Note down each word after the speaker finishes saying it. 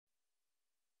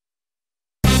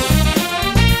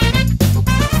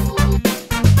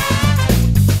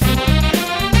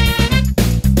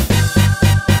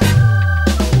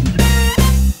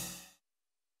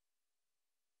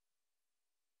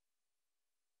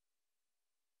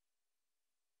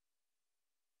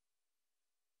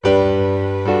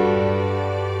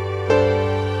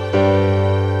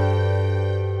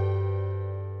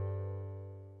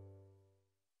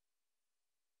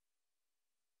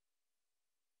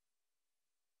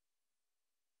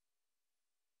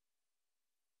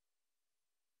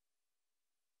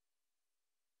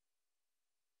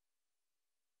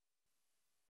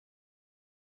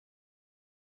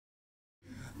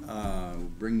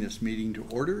Bring this meeting to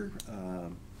order.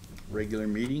 Regular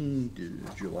meeting,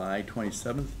 July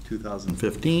 27th,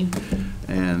 2015,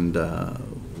 and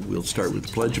we'll start with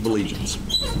the Pledge of Allegiance.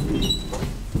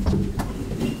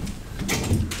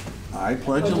 I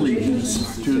pledge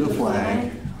allegiance to the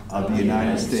flag of the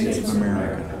United States of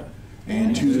America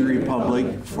and to the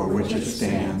republic for which it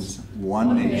stands,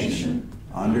 one nation,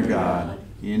 under God,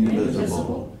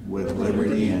 indivisible, with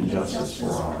liberty and justice for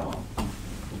all.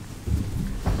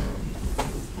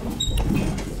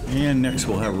 And next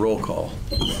we'll have roll call.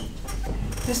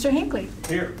 Mr. Hinckley.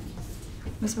 Here.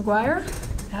 Ms. McGuire,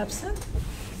 absent.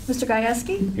 Mr.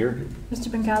 Gajewski. Here. Mr.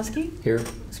 Binkowski. Here.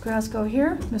 Ms. Krasko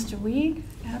here. Mr. Weig,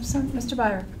 absent. Mr.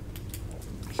 Byer.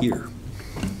 Here.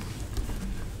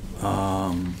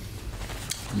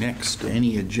 Next,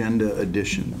 any agenda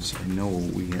additions? I know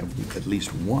we have at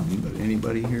least one, but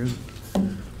anybody here?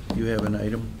 You have an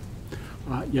item?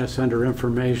 Yes, under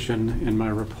information in my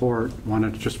report,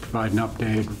 wanted to just provide an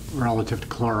update relative to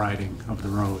chloriding of the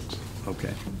roads.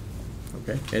 Okay.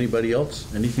 Okay. Anybody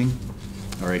else? Anything?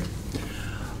 All right.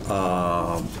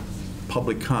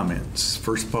 Public comments.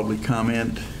 First public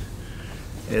comment.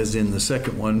 As in the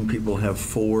second one, people have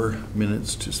 4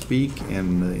 minutes to speak,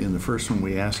 and in the first one,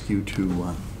 we ask you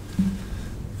to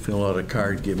fill out a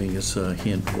card giving us a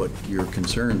hint what your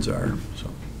concerns are. So,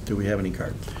 do we have any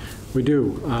cards? We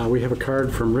do. We have a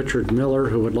card from Richard Miller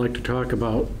who would like to talk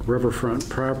about riverfront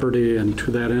property, and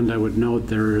to that end I would note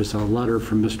there is a letter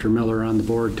from Mr. Miller on the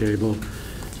board table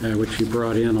which he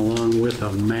brought in along with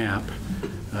a map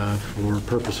for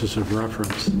purposes of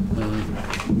reference,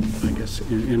 I guess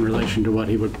in relation to what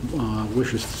he would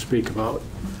wishes to speak about.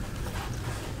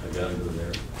 I got it over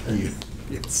there.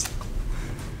 Yes.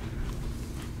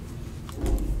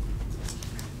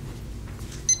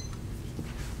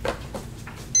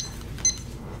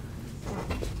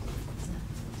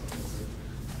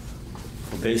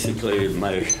 Basically,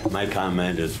 my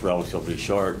comment is relatively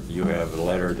short. You have a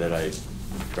letter that I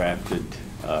drafted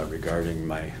regarding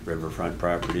my riverfront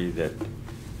property that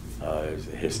is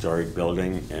a historic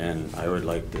building, and I would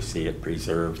like to see it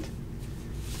preserved.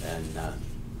 And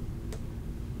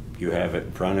you have it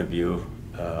in front of you.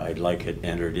 I'd like it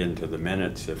entered into the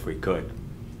minutes if we could.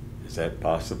 Is that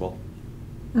possible?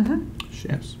 Mm-hmm.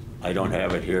 Yes. I don't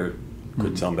have it here.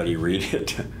 Could somebody read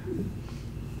it?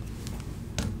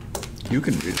 You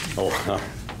can read it. Oh,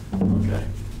 okay.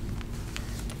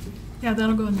 Yeah,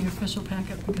 that'll go in the official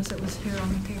packet because it was here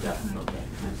on the table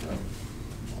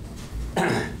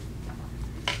tonight.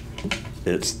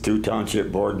 It's two township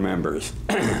board members.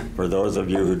 For those of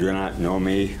you who do not know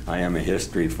me, I am a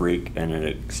history freak and an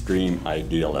extreme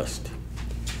idealist.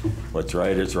 What's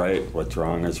right is right, what's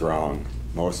wrong is wrong.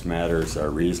 Most matters are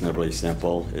reasonably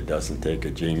simple. It doesn't take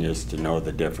a genius to know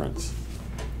the difference.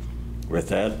 With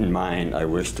that in mind, I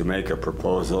wish to make a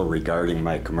proposal regarding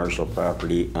my commercial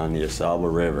property on the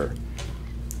Oscoda River.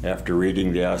 After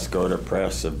reading the Oscoda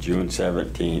Press of June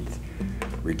 17th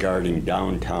regarding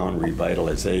downtown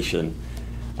revitalization,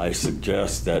 I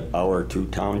suggest that our two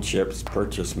townships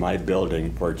purchase my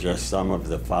building for just some of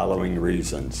the following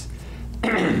reasons.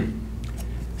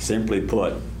 Simply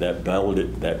put, that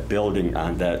building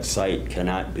on that site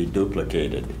cannot be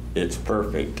duplicated. It's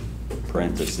perfect,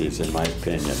 parentheses, in my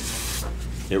opinion.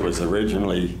 It was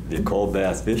originally the Cold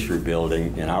Bath Fishery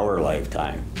Building in our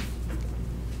lifetime.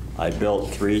 I built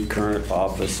 3 current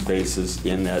office spaces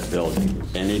in that building.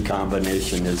 Any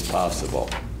combination is possible.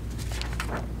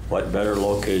 What better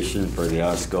location for the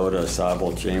Oscoda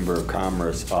Sable Chamber of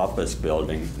Commerce office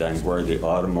building than where the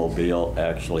automobile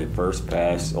actually first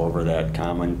passed over that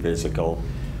common physical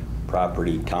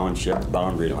property township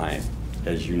boundary line?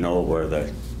 As you know where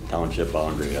the township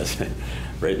boundary is.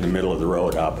 Right in the middle of the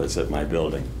road opposite my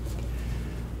building.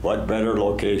 What better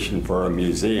location for a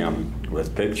museum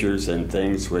with pictures and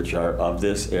things which are of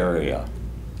this area?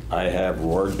 I have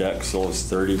Ward Dexel's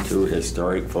 32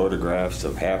 historic photographs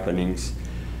of happenings,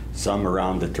 some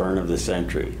around the turn of the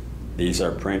century. These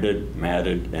are printed,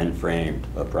 matted, and framed,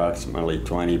 approximately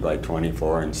 20 by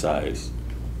 24 in size.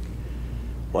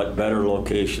 What better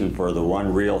location for the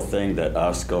one real thing that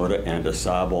Oscoda and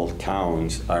DeSable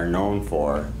towns are known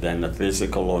for than the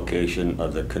physical location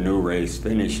of the canoe race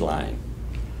finish line?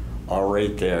 All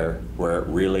right there, where it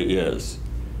really is.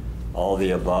 All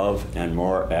the above and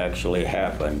more actually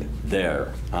happened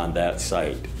there on that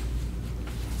site.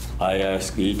 I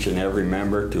ask each and every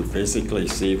member to physically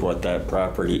see what that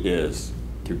property is,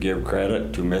 to give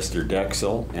credit to Mr.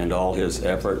 Dexel and all his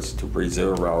efforts to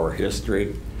preserve our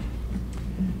history,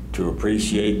 to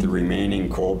appreciate the remaining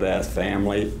Cold Bath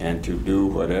family, and to do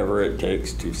whatever it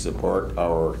takes to support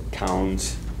our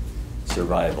town's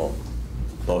survival,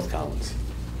 both towns.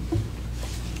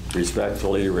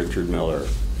 Respectfully, Richard Miller.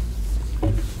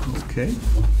 Okay,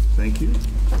 thank you.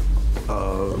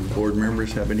 Board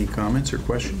members have any comments or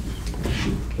questions?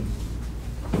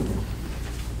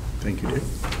 Thank you, Dick.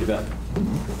 You bet.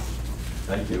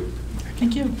 Thank you.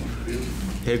 Thank you.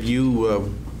 Have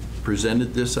you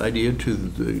presented this idea to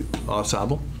the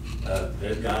Oscoda?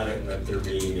 They've got it, but their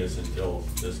meeting is until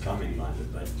this coming month.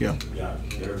 But Yeah.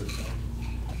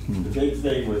 The big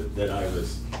thing that I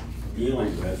was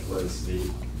dealing with was the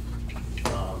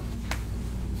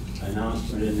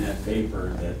announcement in that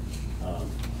paper that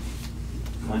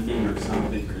funding or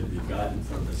something could be gotten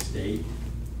from the state,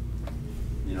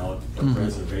 you know, for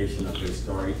preservation of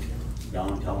historic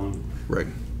downtown Right.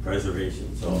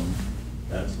 preservation. So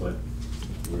that's what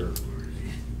we're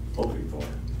hoping for.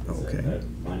 Is Okay. that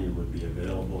money would be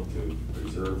available to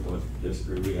preserve what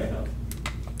history we have.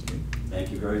 Thank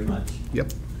you very much.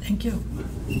 Yep. Thank you.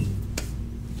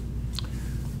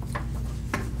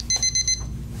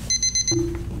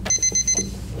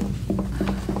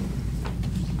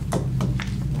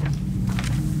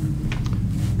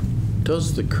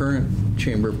 Does the current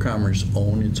Chamber of Commerce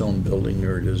own its own building,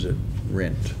 or does it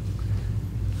rent?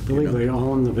 I believe they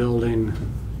own the building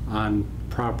on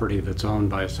property that's owned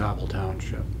by Oscoda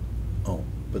Township. Oh,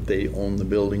 but they own the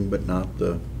building, but not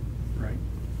the, Right.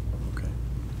 okay.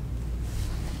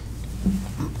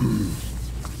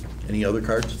 Any other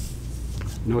cards?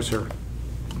 No, sir.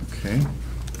 Okay.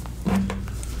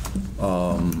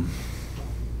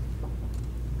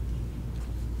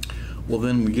 Well,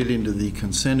 then we get into the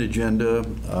consent agenda.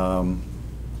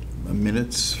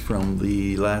 Minutes from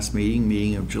the last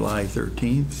meeting of July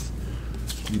 13th.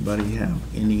 Anybody have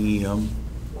any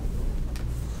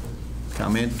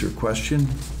comment or question?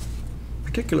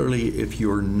 Particularly if you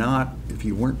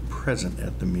weren't present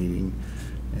at the meeting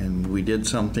and we did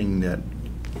something that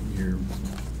you're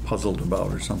puzzled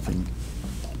about or something,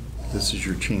 this is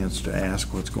your chance to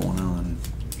ask what's going on.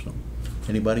 So,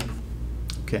 anybody?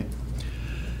 Okay.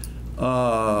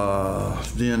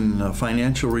 Then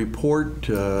financial report,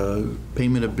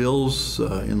 payment of bills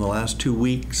in the last 2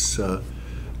 weeks to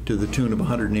the tune of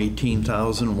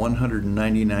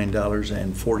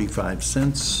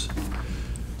 $118,199.45.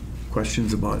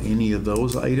 Questions about any of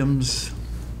those items?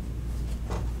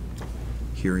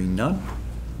 Hearing none.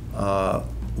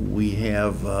 We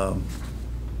have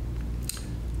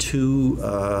two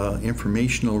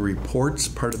informational reports,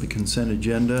 part of the consent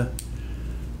agenda.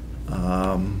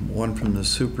 One from the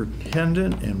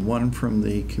superintendent and one from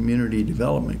the community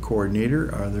development coordinator.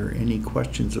 Are there any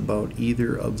questions about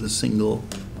either of the single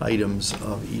items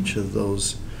of each of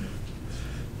those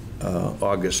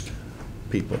August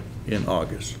people in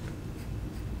August?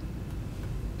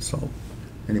 So,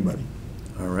 anybody?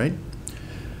 All right.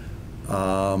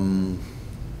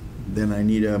 Then I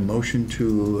need a motion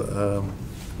to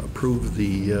approve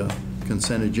the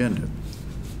consent agenda.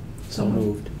 So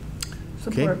moved.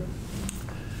 Okay. Support.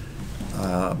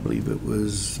 I believe it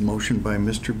was motioned by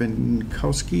Mr.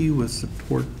 Binkowski with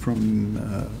support from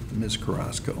Ms.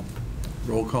 Carrasco.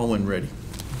 Roll call when ready.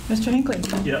 Mr. Hinckley?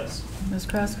 Yes. Ms.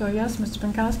 Krasko, yes. Mr.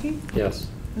 Binkowski? Yes.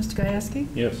 Mr. Gajewski?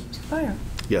 Yes. Mr. Byer?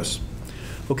 Yes.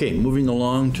 Okay, moving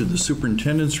along to the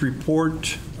superintendent's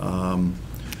report.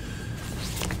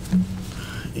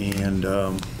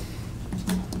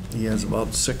 He has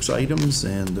about 6 items,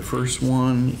 and the first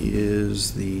one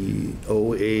is the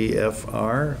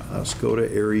OAFR, Oscoda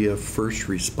Area First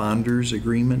Responders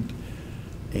Agreement,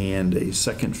 and a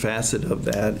second facet of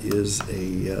that is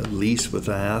a lease with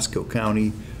Oscoda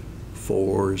County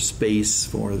for space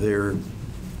for their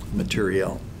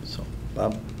material. So,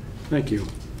 Bob? Thank you.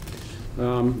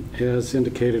 As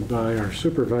indicated by our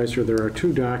supervisor, there are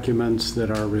 2 documents that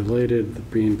are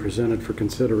related being presented for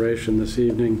consideration this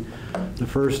evening. The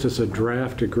first is a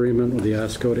draft agreement with the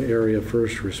Oscoda Area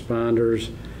First Responders.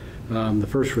 The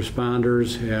first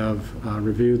responders have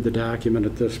reviewed the document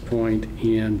at this point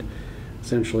and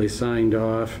essentially signed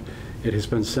off. It has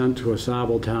been sent to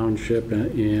Oscoda Township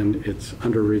and it's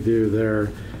under review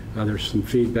there. There's some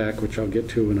feedback which I'll get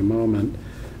to in a moment.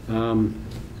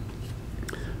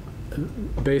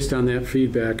 Based on that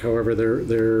feedback, however,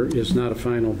 there is not a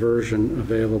final version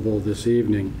available this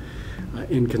evening.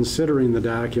 In considering the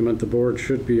document, the board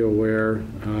should be aware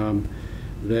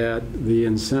that the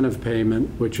incentive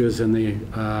payment, which is in the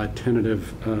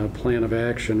tentative plan of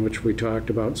action, which we talked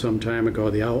about some time ago,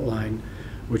 the outline,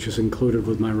 which is included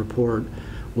with my report,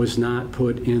 was not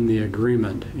put in the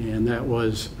agreement. And that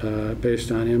was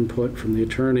based on input from the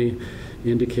attorney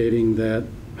indicating that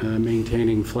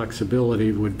maintaining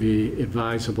flexibility would be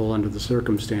advisable under the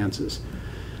circumstances.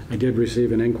 I did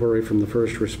receive an inquiry from the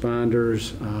first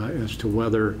responders as to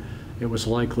whether it was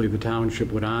likely the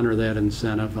township would honor that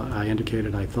incentive. I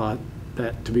indicated I thought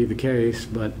that to be the case,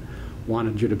 but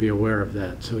wanted you to be aware of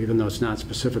that. So even though it's not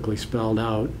specifically spelled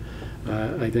out,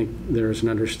 I think there's an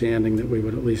understanding that we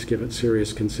would at least give it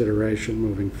serious consideration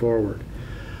moving forward.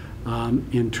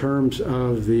 In terms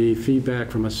of the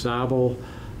feedback from Oscoda,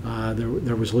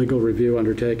 there was legal review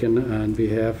undertaken on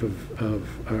behalf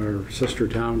of our sister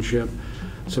township.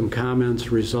 Some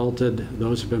comments resulted.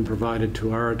 Those have been provided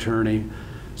to our attorney.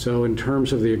 So in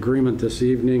terms of the agreement this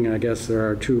evening, I guess there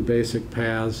are two basic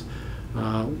paths.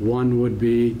 One would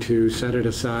be to set it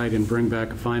aside and bring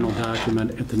back a final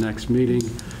document at the next meeting,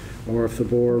 or if the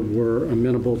board were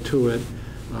amenable to it,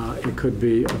 it could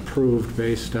be approved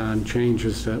based on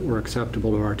changes that were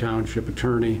acceptable to our township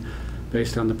attorney,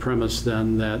 based on the premise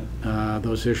then that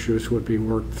those issues would be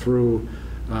worked through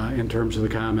in terms of the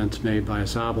comments made by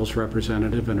Oscoda's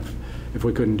representative, and if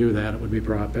we couldn't do that, it would be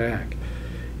brought back.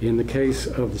 In the case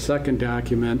of the second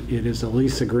document, it is a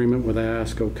lease agreement with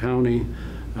Oscoda County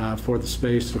for the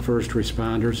space the first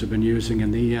responders have been using in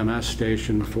the EMS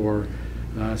station for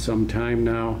some time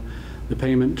now. The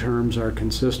payment terms are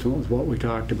consistent with what we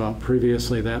talked about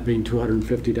previously, that being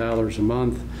 $250 a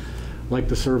month. Like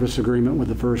the service agreement with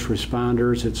the first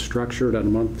responders, it's structured on a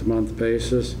month-to-month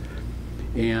basis,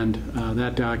 and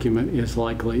that document is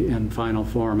likely in final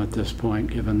form at this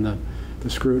point, given the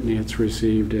scrutiny it's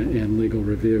received in legal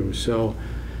review. So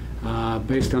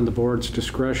based on the board's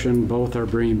discretion, both are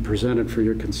being presented for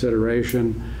your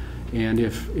consideration. And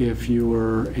if you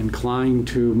were inclined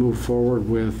to move forward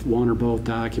with one or both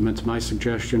documents, my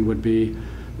suggestion would be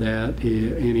that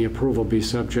any approval be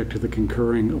subject to the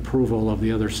concurring approval of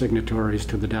the other signatories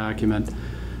to the document,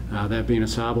 that being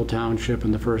Oscoda Township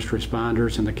and the first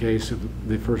responders in the case of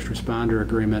the first responder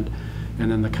agreement,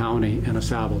 and then the county and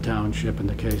Oscoda Township in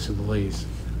the case of the lease.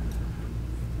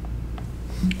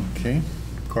 Okay,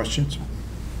 questions?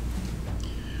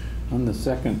 On the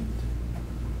second,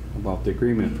 about the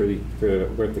agreement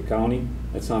with the county,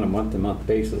 it's on a month-to-month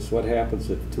basis. What happens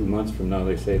if 2 months from now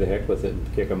they say the heck with it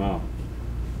and kick them out?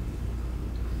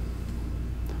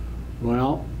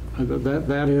 Well,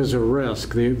 that is a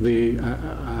risk.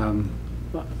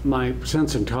 My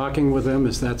sense in talking with them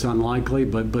is that's unlikely,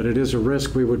 but it is a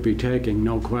risk we would be taking,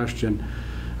 no question.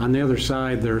 On the other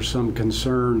side, there's some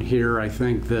concern here, I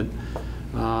think, that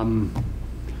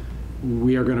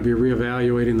we are going to be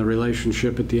reevaluating the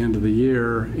relationship at the end of the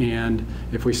year, and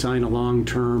if we sign a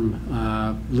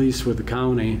long-term lease with the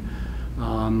county,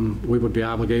 we would be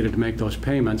obligated to make those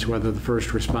payments whether the first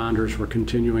responders were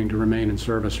continuing to remain in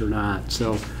service or not.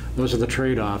 So those are the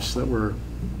trade-offs that were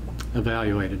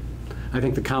evaluated. I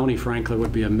think the county, frankly,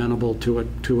 would be amenable to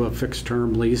a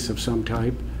fixed-term lease of some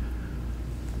type.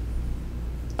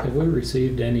 Have we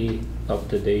received any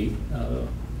up-to-date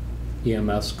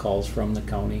EMS calls from the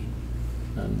county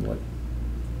on what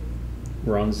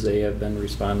runs they have been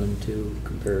responding to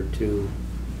compared to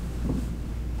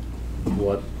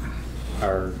what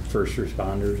our first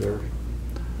responders are?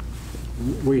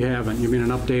 We haven't. You mean an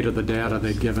update of the data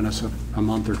they'd given us a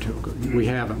month or two ago? We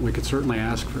haven't. We could certainly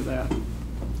ask for that.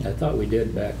 I thought we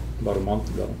did back about a month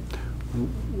ago.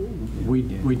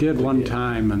 We did one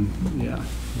time, and yeah.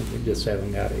 We just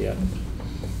haven't got it yet.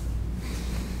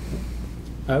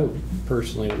 I would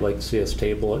personally like to see us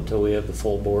table it till we have the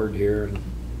full board here and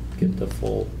get the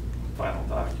full Final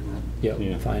document.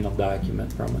 yeah. Final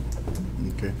document from it.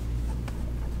 Okay.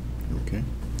 Okay.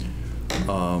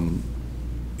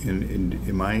 And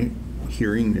am I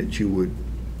hearing that you would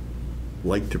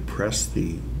like to press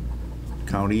the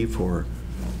county for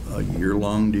a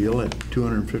year-long deal at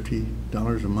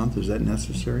 $250 a month? Is that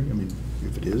necessary? I mean,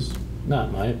 if it is? Not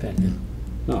in my opinion.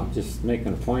 No, just making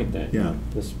a point that Yeah.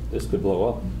 this could blow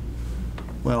up.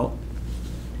 Well,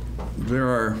 there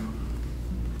are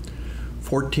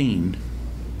 14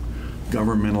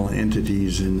 governmental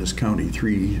entities in this county,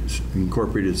 3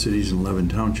 incorporated cities and 11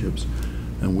 townships,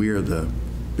 and we are the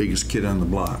biggest kid on the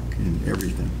block in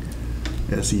everything.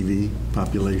 SEV,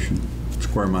 population,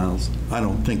 square miles. I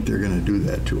don't think they're going to do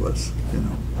that to us. You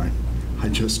know, I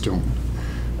just don't.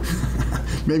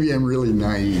 Maybe I'm really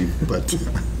naive, but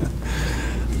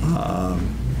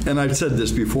and I've said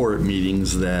this before at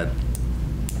meetings that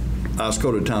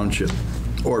Oscoda Township,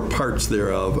 or parts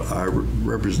thereof, are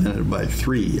represented by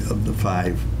 3 of the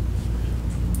 5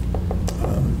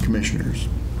 commissioners.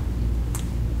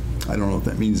 I don't know if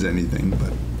that means anything,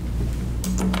 but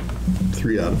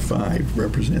 3 out of 5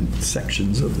 represent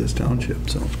sections of this township.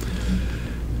 So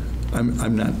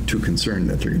I'm not too concerned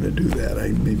that they're going to do that. I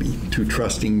may be too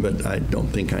trusting, but I don't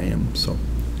think I am. So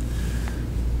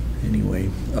anyway,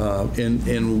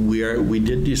 and we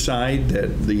did decide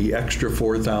that the extra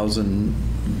 $4,000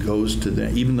 goes to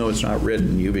them, even though it's not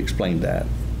written, you've explained that,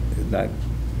 and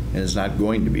it's not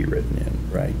going to be written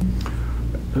in, right?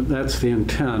 That's the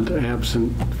intent,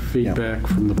 absent feedback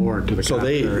from the board to the So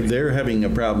contrary. they're having a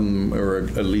problem, or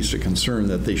at least a concern,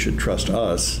 that they should trust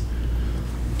us,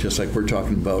 just like we're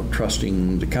talking about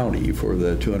trusting the county for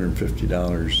the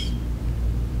 $250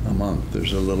 a month.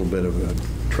 There's a little bit of a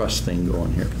trust thing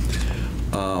going here.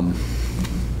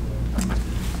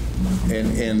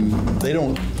 And they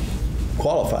don't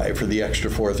qualify for the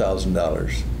extra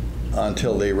 $4,000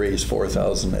 until they raise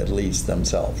 $4,000 at least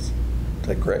themselves. Is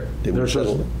that correct? Did we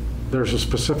settle it? There's a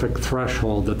specific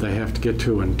threshold that they have to get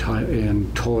to in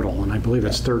total, and I believe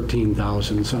it's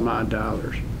 $13,000 some odd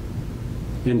dollars,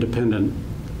 independent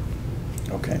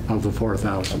Okay. of the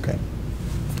 $4,000. Okay.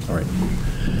 All right.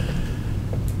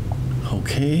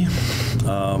 Okay.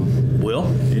 Will,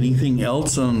 anything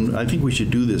else on, I think we should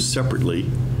do this separately.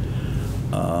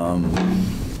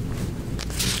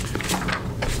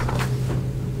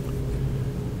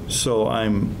 So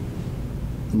I'm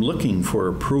looking for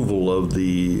approval of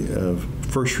the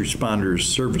first responders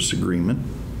service agreement,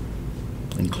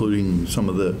 including some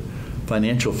of the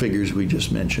financial figures we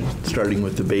just mentioned, starting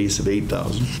with the base of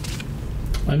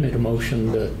 $8,000. I made a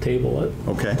motion to table it.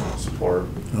 Okay. Support.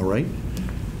 All right.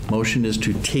 Motion is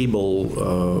to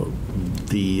table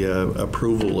the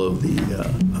approval of the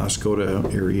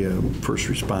Oscoda area first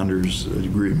responders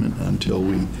agreement until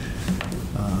we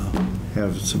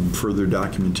have some further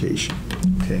documentation.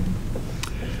 Okay.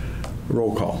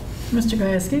 Roll call. Mr.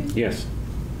 Gieske? Yes.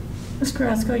 Ms.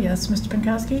 Carrasco, yes. Mr.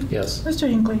 Pankowski? Yes. Mr.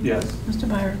 Hinckley? Yes. Mr.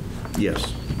 Byer?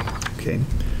 Yes. Okay.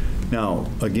 Now,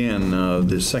 again,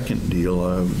 the second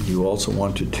deal, you also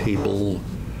want to table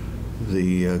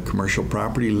the commercial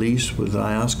property lease with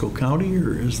Iosco County,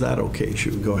 or is that okay?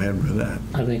 Should we go ahead with that?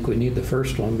 I think we need the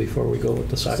first one before we go with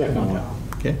the second one.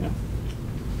 Okay. Yeah.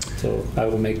 So I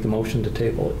will make the motion to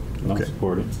table it. I'll Okay.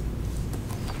 support it.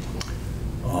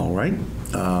 All right.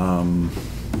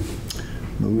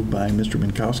 Moved by Mr.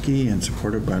 Minkowski and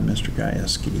supported by Mr.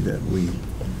 Gieske that we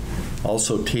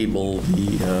also table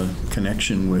the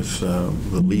connection with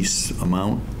the lease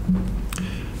amount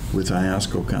with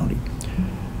Iosco County.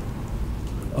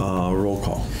 Roll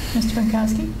call. Mr.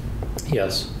 Pankowski?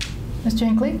 Yes. Mr.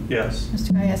 Hinckley? Yes.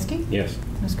 Mr. Gieske? Yes.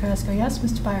 Ms. Carrasco, yes.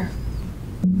 Mr. Byer?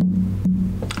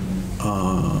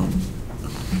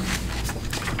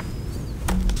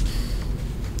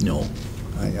 No.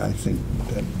 I think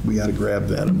that we ought to grab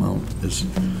that amount as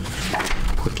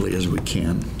quickly as we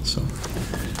can. So,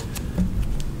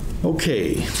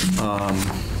 okay.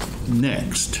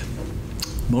 Next,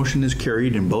 motion is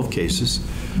carried in both cases.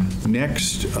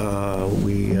 Next,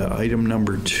 item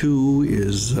number 2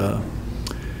 is the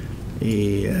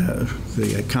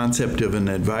concept of an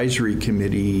advisory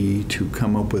committee to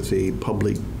come up with a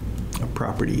public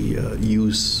property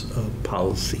use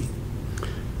policy.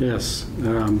 Yes.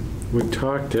 We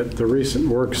talked at the recent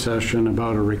work session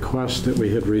about a request that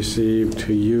we had received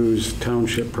to use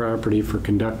township property for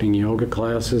conducting yoga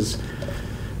classes.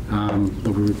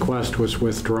 The request was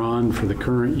withdrawn for the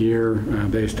current year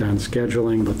based on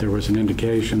scheduling, but there was an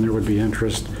indication there would be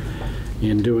interest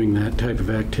in doing that type of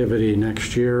activity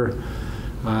next year.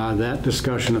 That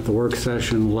discussion at the work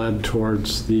session led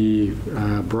towards the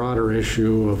broader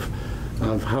issue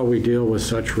of how we deal with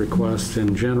such requests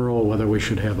in general, whether we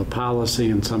should have a policy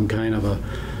and some kind of a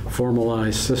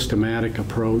formalized systematic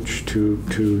approach to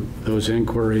those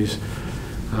inquiries.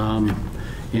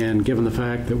 And given the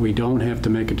fact that we don't have to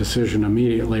make a decision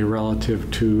immediately relative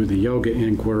to the yoga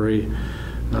inquiry,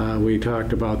 we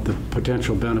talked about the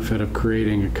potential benefit of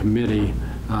creating a committee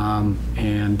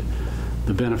and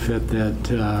the benefit that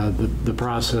the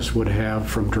process would have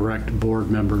from direct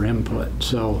board member input.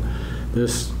 So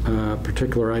this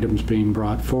particular item is being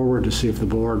brought forward to see if the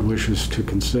board wishes to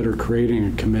consider creating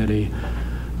a committee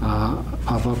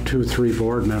of up to 3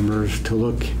 board members to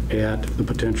look at the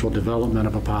potential development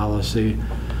of a policy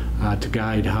to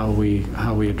guide how we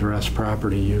address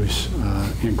property use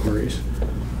inquiries.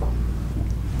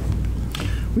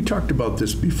 We talked about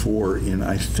this before, and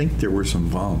I think there were some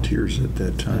volunteers at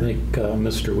that I time. think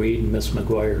Mr. Weed and Ms.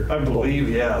 McGuire. I believe,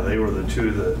 yeah, they were the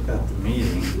two that at the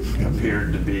meeting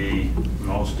appeared to be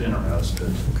most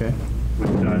interested. Okay. We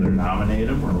could either nominate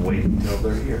them or wait until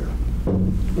they're here.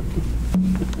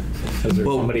 Is there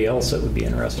Well- somebody else that would be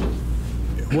interested?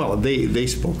 Well, they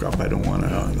spoke up. I don't want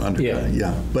to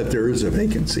Yeah. but there is a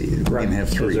vacancy. We can have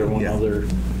 3. Is there one yeah. other,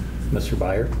 Mr.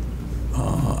 Byer?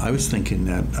 I was thinking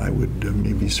that I would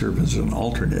maybe serve as an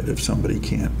alternate if somebody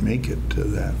can't make it to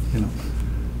that, I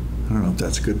don't know if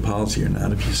that's a good policy or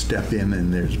not. If you step in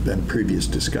and there's been previous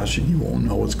discussion, you won't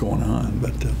know what's going on.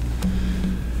 But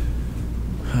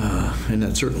And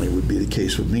that certainly would be the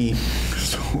case with me.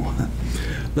 So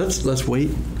let's wait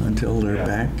until they're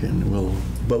back, and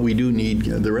but we do need,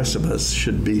 the rest of us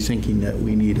should be thinking that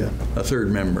we need a third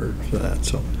member for that.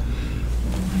 So,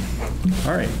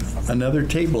 all right, another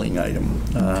tabling item.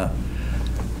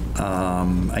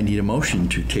 I need a motion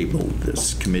to table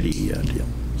this committee deal.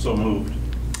 So moved.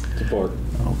 Support.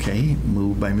 Okay,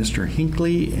 moved by Mr.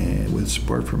 Hinckley with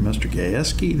support from Mr.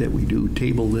 Gajewski that we do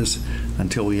table this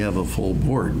until we have a full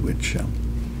board, which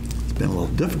it's been a little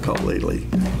difficult lately.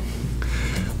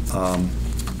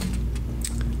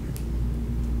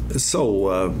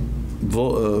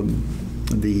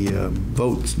 The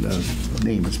votes,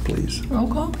 names, please. Roll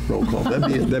call? Roll call.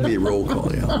 That'd be a roll call,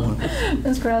 yeah.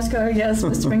 Ms. Carrasco, yes.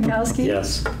 Mr. Minkowski?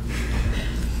 Yes.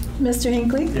 Mr.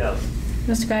 Hinckley? Yes.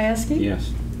 Mr. Gajewski?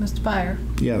 Yes. Mr. Byer?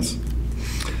 Yes.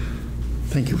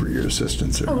 Thank you for your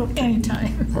assistance there. Oh,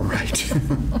 anytime. All right.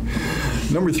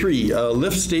 Number 3,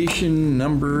 lift station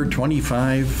number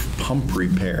 25, pump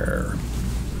repair.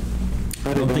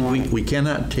 I don't think we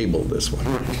cannot table this one.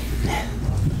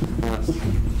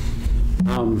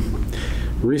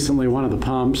 Recently, one of the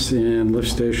pumps in lift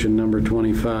station number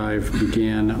 25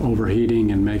 began overheating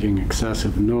and making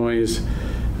excessive noise.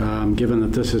 Given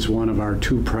that this is one of our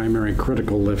 2 primary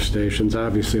critical lift stations,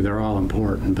 obviously they're all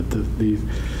important, but the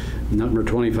number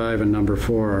 25 and number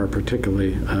 4 are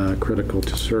particularly critical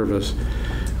to service.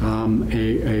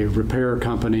 A repair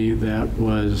company that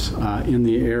was in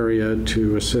the area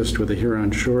to assist with the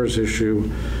Huron Shores issue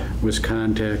was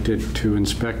contacted to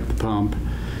inspect the pump.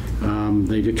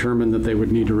 They determined that they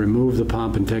would need to remove the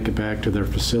pump and take it back to their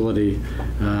facility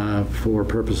for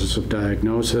purposes of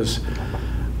diagnosis.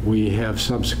 We have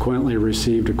subsequently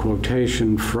received a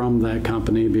quotation from that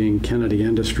company, being Kennedy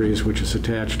Industries, which is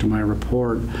attached to my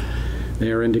report.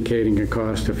 They are indicating a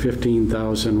cost of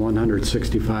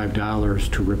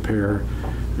 $15,165 to repair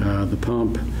the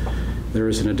pump. There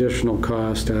is an additional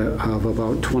cost of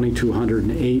about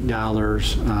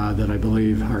 $2,208 that I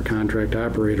believe our contract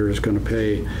operator is going to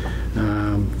pay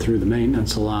through the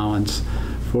maintenance allowance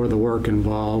for the work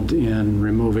involved in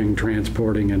removing,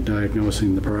 transporting, and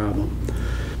diagnosing the problem.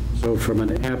 So from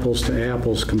an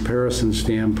apples-to-apples comparison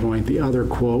standpoint, the other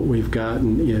quote we've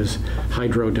gotten is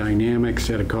hydrodynamics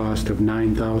at a cost of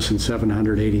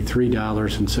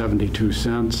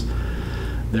 $9,783.72.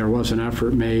 There was an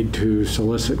effort made to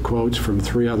solicit quotes from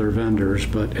 3 other vendors,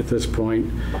 but at this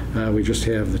point, we just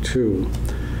have the 2.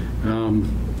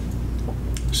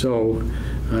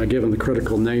 Given the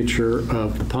critical nature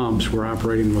of the pumps, we're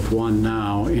operating with 1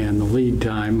 now, and the lead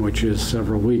time, which is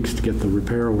several weeks to get the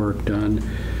repair work done,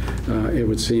 it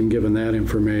would seem, given that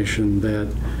information, that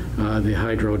the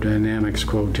hydrodynamics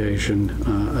quotation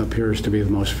appears to be the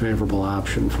most favorable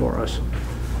option for us.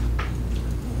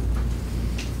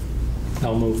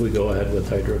 I'll move we go ahead with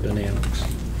hydrodynamics.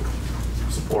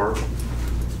 Support.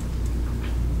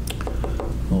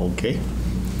 Okay.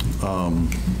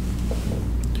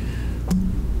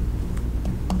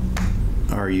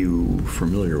 Are you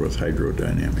familiar with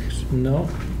hydrodynamics? No,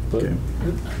 but, Okay.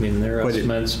 I mean, their Quite a-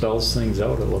 estimate spells things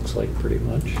out, it looks like, pretty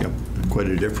much. Yep. Quite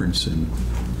a difference in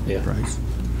Yeah. price.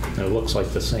 It looks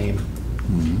like the same.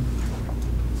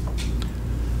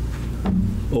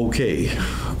 Okay.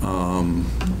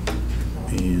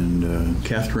 And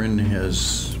Catherine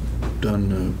has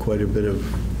done quite a bit of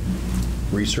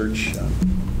research,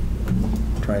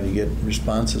 trying to get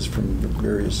responses from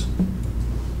various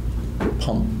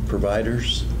pump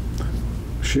providers.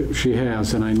 She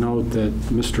has, and I note that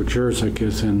Mr. Jerzyk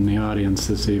is in the audience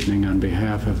this evening on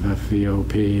behalf of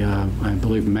FVOP. I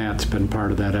believe Matt's been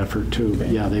part of that effort too. But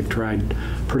yeah, they've tried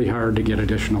pretty hard to get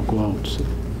additional quotes.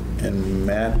 And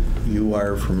Matt, you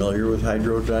are familiar with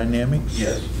hydrodynamics?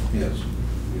 Yes, yes.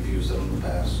 We've used them in the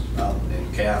past.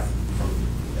 And Kath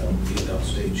from being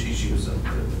downstate, she's used them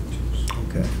quite a bit too. So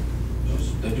Okay.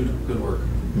 they do good work.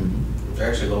 They're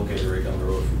actually located right down the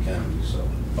road from Kennedy, so.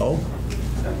 Oh?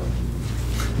 Kind of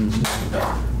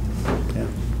Yeah.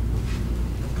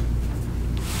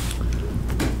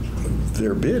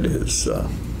 Their bid is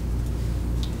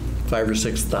 $5,000 or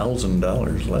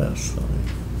 $6,000 less.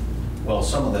 well,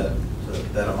 some of that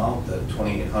amount, that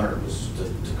 2,800 was to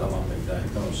come up and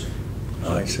diagnose.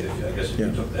 Oh, I see. I guess if Yeah.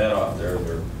 you took that off there,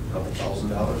 they're a couple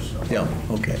 $1,000. Yeah,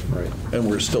 okay. Right. And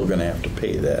we're still going to have to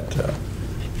pay that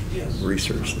Yes.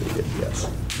 research they did, yes,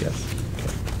 yes.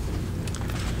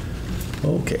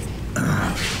 Okay.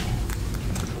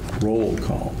 Roll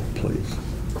call, please.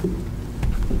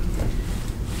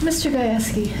 Mr.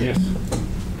 Gajewski? Yes.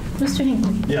 Mr.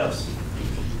 Hinckley? Yes.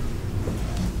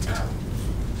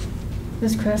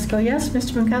 Ms. Carrasco, yes.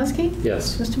 Mr. Minkowski?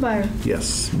 Yes. Mr. Byer?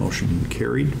 Yes, motion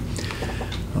carried.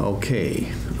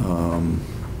 Okay.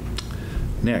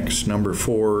 Next, number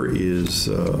 4 is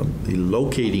the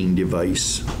locating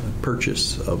device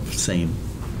purchase of same.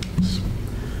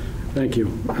 Thank you.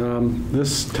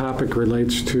 This topic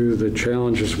relates to the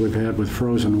challenges we've had with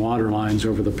frozen water lines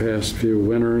over the past few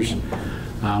winters.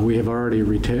 We have already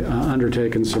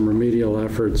undertaken some remedial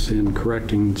efforts in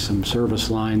correcting some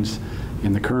service lines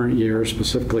in the current year,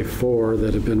 specifically 4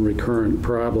 that have been recurrent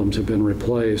problems have been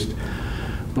replaced.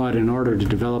 But in order to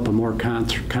develop a more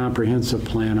comprehensive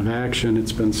plan of action,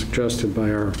 it's been suggested by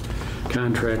our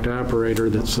contract operator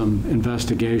that some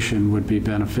investigation would be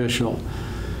beneficial,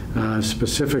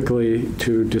 specifically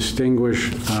to distinguish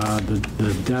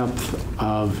the depth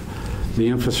of the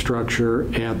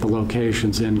infrastructure at the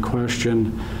locations in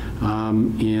question,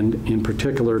 in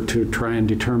particular to try and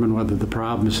determine whether the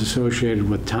problem is associated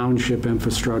with township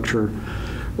infrastructure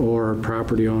or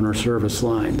property owner service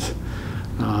lines.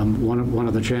 One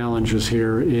of the challenges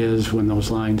here is when those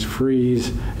lines freeze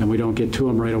and we don't get to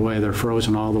them right away, they're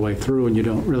frozen all the way through and you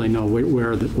don't really know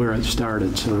where it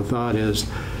started. So the thought is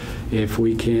if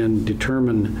we can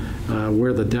determine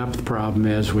where the depth problem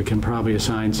is, we can probably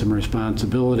assign some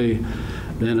responsibility,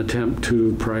 then attempt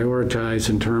to prioritize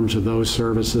in terms of those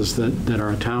services that are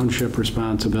a township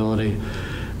responsibility,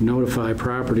 notify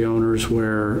property owners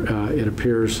where it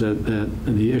appears that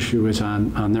the issue is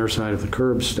on their side of the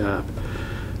curb stop.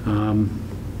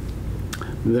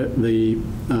 The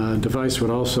device would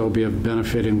also be of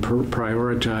benefit in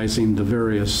prioritizing the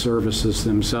various services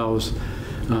themselves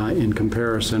in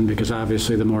comparison, because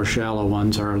obviously the more shallow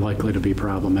ones are likely to be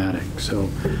problematic. So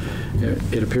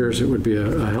it appears it would be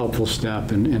a helpful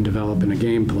step in developing a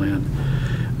game plan.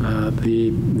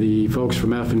 The folks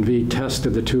from F&V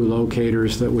tested the 2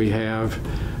 locators that we have.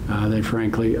 They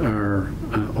frankly are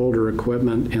older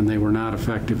equipment and they were not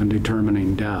effective in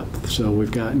determining depth. So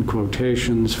we've gotten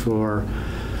quotations for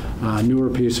a newer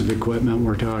piece of equipment.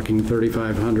 We're talking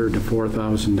 $3,500 to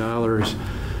 $4,000.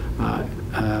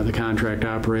 The contract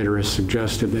operator has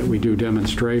suggested that we do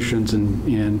demonstrations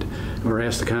or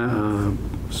ask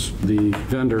the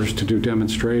vendors to do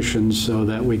demonstrations so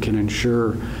that we can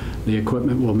ensure the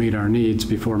equipment will meet our needs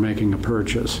before making a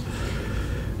purchase.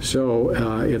 So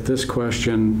at this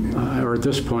question, or at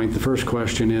this point, the first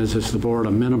question is the board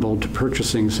amenable to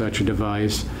purchasing such a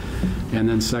device? And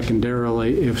then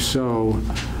secondarily, if so,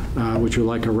 would you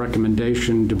like a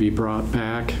recommendation to be brought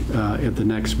back at the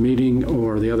next meeting?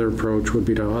 Or the other approach would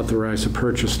be to authorize a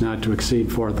purchase not to exceed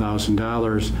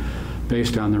 $4,000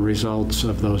 based on the results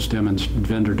of those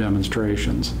vendor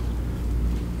demonstrations.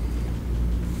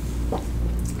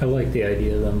 I like the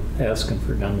idea of them asking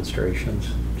for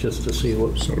demonstrations, just to see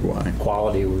what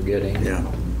quality we're getting. Yeah.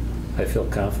 I feel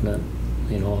confident,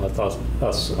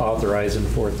 us authorizing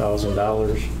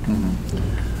 $4,000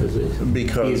 is an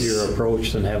easier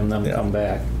approach than having them come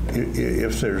back.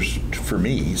 If there's, for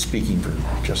me, speaking for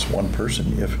just one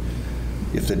person, if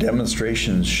the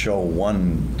demonstrations show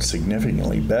one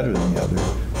significantly better than the other,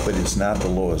 but it's not the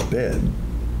lowest bid,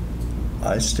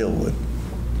 I still would.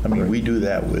 I mean, we do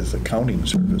that with accounting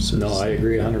services. No, I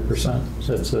agree 100%.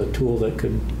 That's a tool that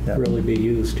could really be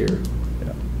used here.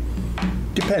 Yeah.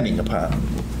 Depending upon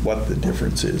what the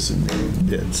difference is in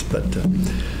bids, but.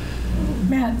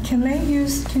 Matt, can you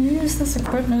use this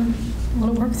equipment? Will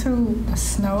it work through the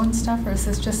snow and stuff, or is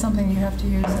this just something you have to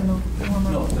use in the warmer?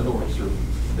 No, it'll work through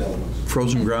the elements.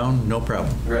 Frozen ground, no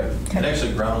problem. Right. Okay. It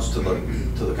actually grounds to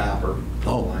the copper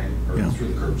line or through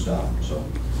the curb stop. So,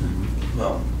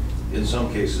 in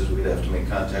some cases, we'd have to make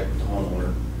contact with the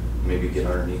homeowner, maybe get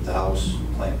underneath the house,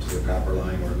 clamp to the copper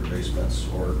line or the basements,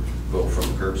 or go from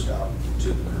the curb stop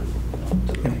to the curb,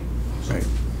 to the main. So, right.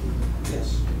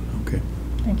 Yes. Okay.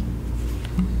 Thank you.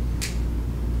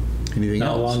 Anything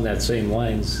now, else? along that same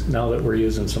lines, now that we're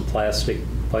using some plastic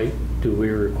pipe, do we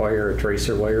require a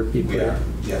tracer wire? We are.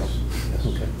 Yes.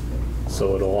 Okay.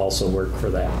 So it'll also work for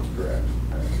that. Correct.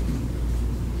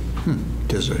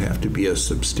 Does it have to be a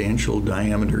substantial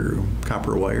diameter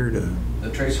copper wire to? The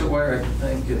tracer wire, I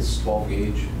think it's 12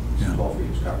 gauge. It's 12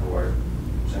 gauge copper wire,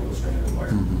 single stranded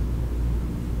wire.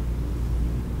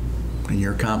 And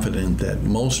you're confident that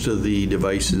most of the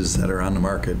devices that are on the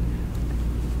market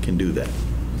can do that?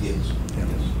 Yes. Yeah.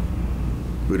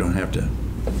 We don't have to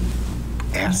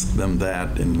ask them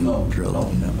that and drill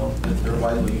them. No, they're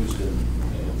widely used in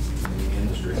the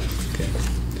industry.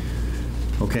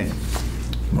 Okay.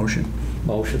 Motion?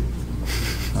 Motion.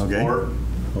 Okay. Support.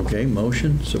 Okay,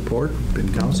 motion, support,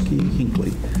 Pinkowski,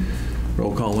 Hinckley.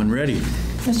 Roll call when ready.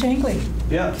 Mr. Hinckley?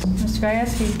 Yes. Mr.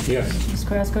 Gajewski? Yes. Ms.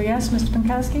 Carrasco, yes. Mr.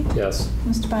 Pinkowski? Yes.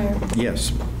 Mr. Byer?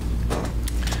 Yes.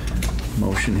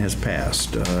 Motion has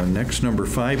passed. Next, number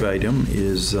 5 item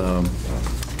is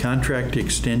contract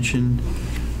extension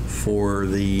for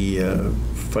the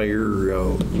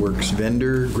fireworks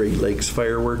vendor, Great Lakes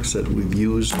Fireworks, that we've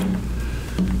used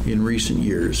in recent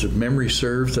years. If memory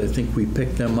serves, I think we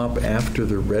picked them up after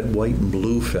the Red, White, and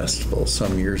Blue Festival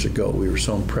some years ago. We were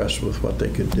so impressed with what they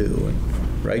could do,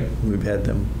 and, right? We've had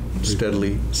them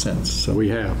steadily since. So. We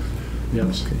have,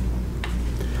 yes. Okay.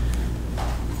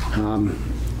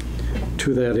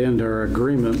 To that end, our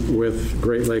agreement with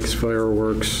Great Lakes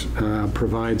Fireworks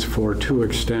provides for 2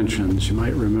 extensions. You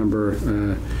might remember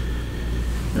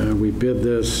we bid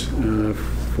this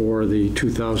for the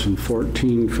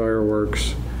 2014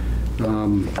 fireworks,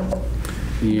 and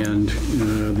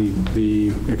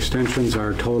the extensions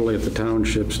are totally at the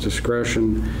township's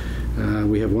discretion.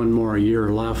 We have 1 more year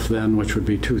left then, which would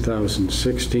be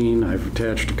 2016. I've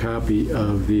attached a copy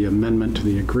of the amendment to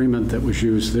the agreement that was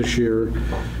used this year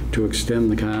to extend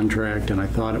the contract, and I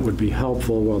thought it would be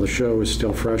helpful while the show is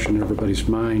still fresh in everybody's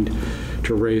mind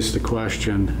to raise the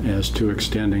question as to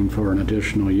extending for an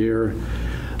additional year.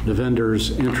 The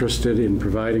vendor's interested in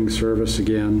providing service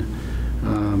again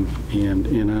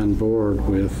and on board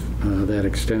with that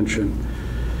extension.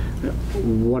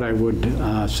 What I would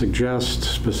suggest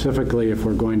specifically, if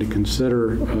we're going to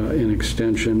consider an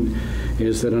extension,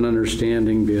 is that an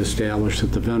understanding be established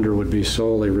that the vendor would be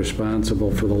solely responsible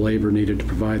for the labor needed to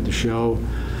provide the show.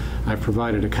 I've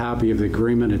provided a copy of the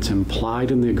agreement. It's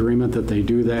implied in the agreement that they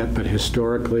do that, but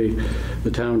historically the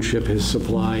township has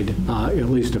supplied at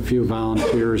least a few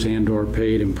volunteers and/or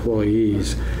paid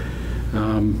employees.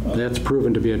 That's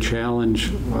proven to be a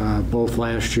challenge both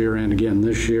last year and again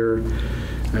this year.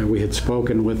 We had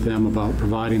spoken with them about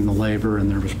providing the labor,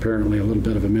 and there was apparently a little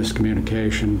bit of a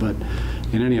miscommunication, but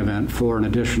in any event, for an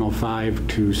additional $500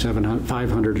 to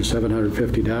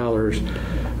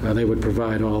 $750, they would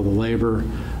provide all the labor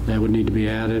that would need to be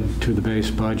added to the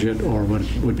base budget, or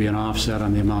would be an offset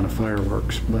on the amount of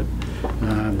fireworks. But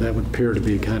that would appear to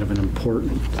be kind of an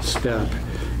important step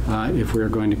if we are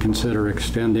going to consider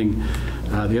extending.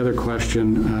 The other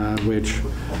question which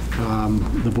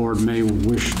the board may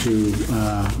wish to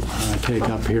take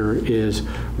up here is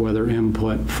whether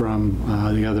input from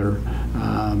the other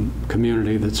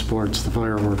community that supports the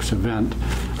fireworks event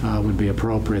would be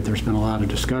appropriate. There's been a lot of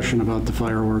discussion about the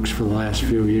fireworks for the last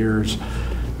few years,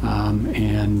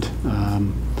 and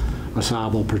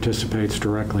Oscoda participates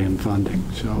directly in funding.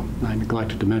 So I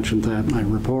neglected to mention that in my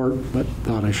report, but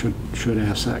thought I should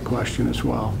ask that question as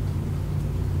well.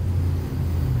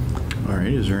 All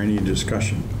right, is there any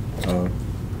discussion of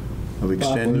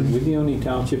extending? Would the only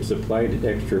township supply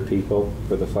extra people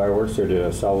for the fireworks, or did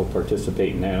Oscoda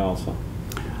participate in that also?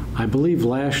 I believe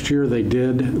last year they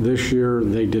did. This year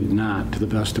they did not, to the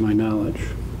best of my knowledge.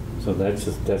 So that's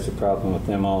a problem with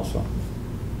them also.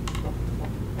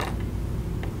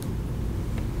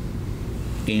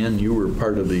 And you were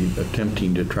part of the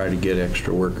attempting to try to get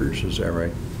extra workers, is that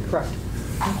right? Correct.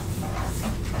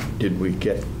 Did we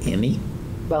get any?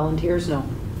 Volunteers, no.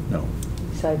 No.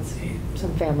 Besides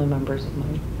some family members of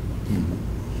mine.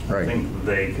 Mm-hmm. Right. I think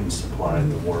they can supply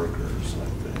the workers, I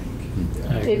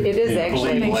think. It is I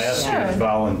actually. believe last year's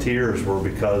volunteers were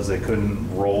because they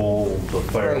couldn't roll the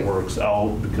fireworks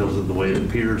out because of the way the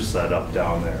pier's set up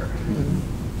down there. Mm-hmm.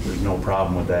 There's no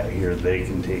problem with that here. They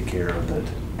can take care of it.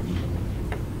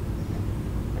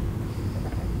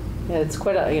 Yeah, it's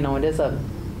quite a, it is a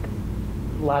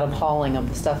lot of hauling of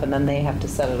the stuff, and then they have to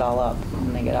set it all up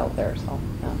when they get out there, so,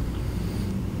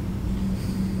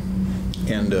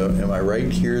 yeah. And am I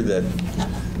right here that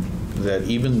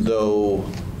even though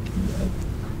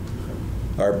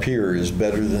our pier is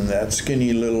better than that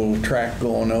skinny little track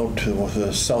going out to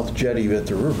the south jetty at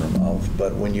the river mouth,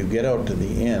 but when you get out to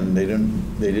the end, they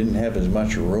didn't have as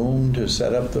much room to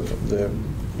set up the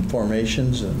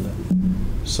formations, and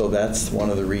so that's one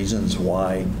of the reasons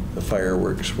why the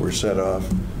fireworks were set off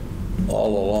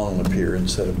all along the pier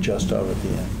instead of just out at the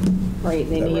end. Right,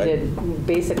 they needed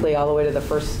basically all the way to the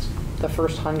first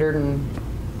 100 and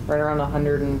right around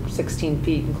 116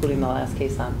 feet, including the last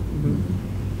caisson. Mm-hmm.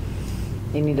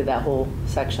 They needed that whole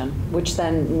section, which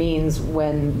then means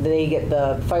when they get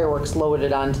the fireworks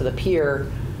loaded onto the pier,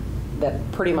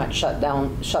 that pretty much shuts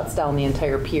down the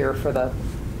entire pier for the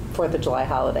 4th of July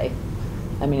holiday.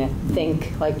 I mean, I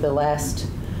think like the last,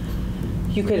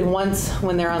 you could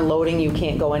when they're unloading, you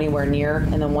can't go anywhere near,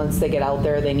 and then once they get out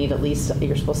there, they need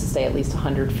you're supposed to stay at least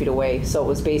 100 feet away. So it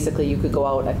was basically, you could go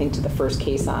out, I think, to the first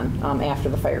caisson after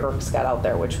the fireworks got out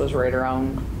there, which was right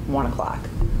around 1 o'clock.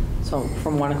 So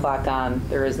from 1 o'clock on,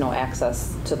 there is no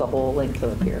access to the whole length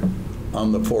of the pier.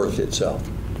 On the 4th itself?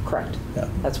 Correct. Yeah.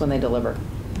 That's when they deliver.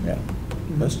 Yeah.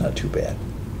 That's not too bad,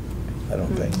 I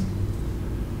don't think. Mm-hmm. Mm-hmm. Right. Mm-hmm. And, am I right here that that even though our pier is better than that skinny little track going out to the south jetty at the river mouth, but when you get out to the end, they didn't have as much room to set up the formations, and so that's one of the reasons why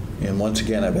the fireworks were set off all along the pier instead of just out at the end. Right, it is actually. Right. And once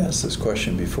again, I've asked this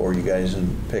question before. You guys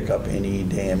didn't pick up any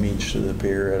damage to the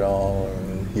pier at all,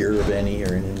 or hear of any,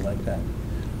 or anything like that?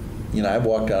 You know, I've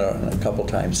walked out on it a couple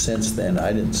times since then.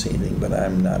 I didn't see anything, but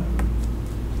I'm not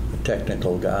a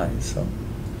technical guy, so.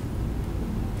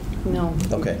 No.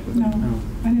 Okay. No,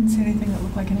 I didn't see anything that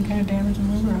looked like any kind of damage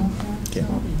when we were out there. Okay.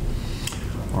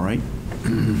 So. All right.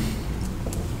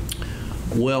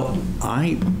 Well,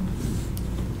 I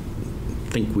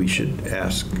think we should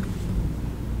ask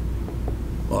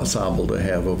Oscoda to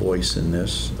have a voice in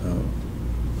this.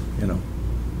 You know,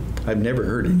 I've never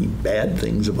heard any bad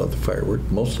things about the fireworks,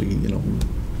 mostly, you know,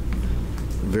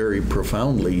 very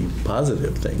profoundly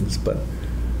positive things, but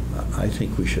I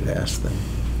think we should ask them.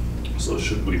 So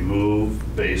should we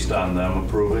move based on them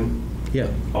approving? Yeah.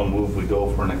 I'll move we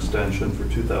go for an extension for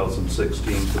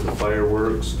 2016 for the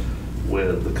fireworks,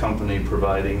 with the company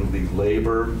providing the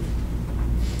labor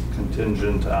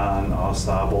contingent on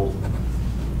Oscoda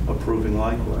approving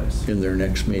likewise In their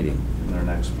next meeting. in their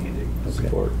next meeting. Okay.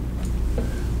 Support.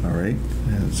 All right.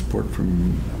 And support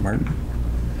from Martin.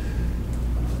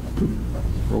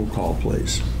 Roll call,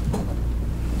 please.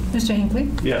 Mr. Hinckley?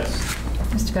 Yes.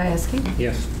 Mr. Gajewski?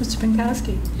 Yes. Mr.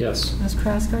 Pinkowski? Yes. Ms.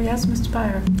 Carrasco, yes. Mr.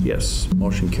 Byer? Yes,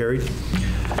 motion carried.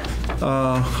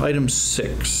 Item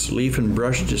 6, leaf and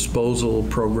brush disposal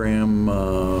program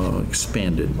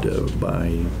expanded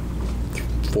by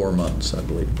 4 months, I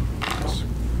believe.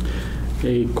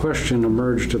 A question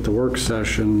emerged at the work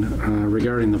session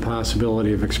regarding the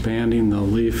possibility of expanding the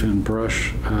leaf and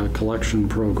brush collection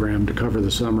program to cover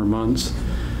the summer months.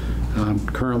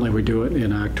 Currently, we do it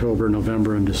in October,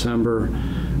 November, and December.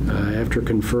 After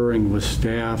conferring with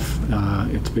staff,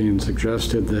 it's being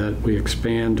suggested that we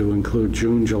expand to include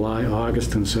June, July,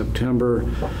 August, and September,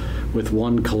 with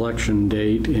one collection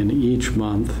date in each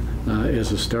month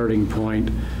as a starting point.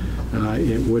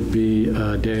 It would be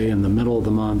a day in the middle of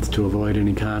the month to avoid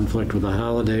any conflict with the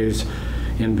holidays,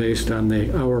 and based on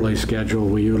the hourly schedule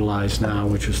we utilize now,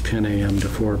 which is 10 a.m. to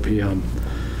 4 p.m.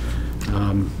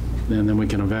 And then we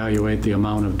can evaluate the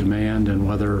amount of demand and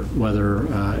whether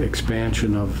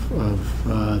expansion of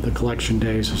the collection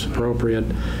days is appropriate.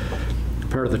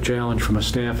 Part of the challenge from a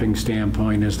staffing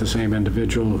standpoint is the same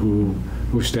individual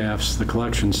who staffs the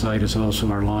collection site is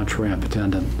also our launch ramp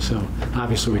attendant. So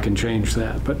obviously we can change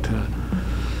that, but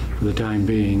for the time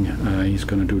being, he's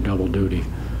going to do double duty.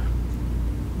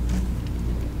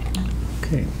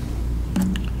 Okay.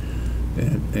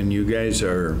 And you guys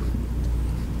are,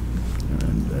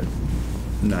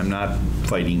 and I'm not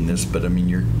fighting this, but I mean,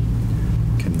 you're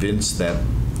convinced that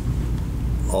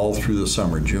all through the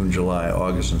summer, June, July,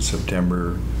 August, and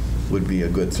September would be a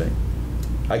good thing.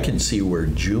 I can see where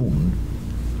June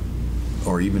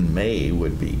or even May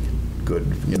would be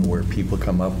good, you know, where people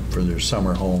come up for their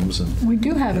summer homes. And We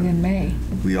do have it in May.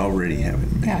 we already have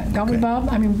it in May. Yeah, don't we, Okay. Bob?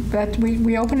 I mean, that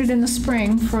we opened it in the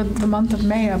spring for the month of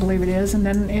May, I believe it is, and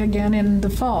then again in the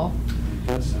fall.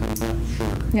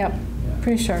 Yep,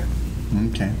 pretty sure.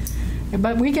 Okay.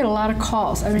 But we get a lot of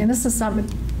calls. I mean, this is something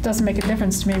that doesn't make a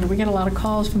difference to me, but we get a lot of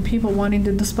calls from people wanting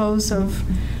to dispose of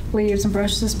leaves and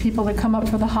brushes, people that come up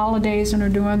for the holidays and are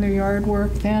doing their yard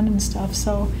work then and stuff.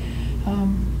 So,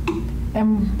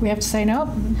 and we have to say,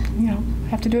 no, you know,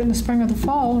 have to do it in the spring or the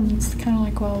fall. And it's kind of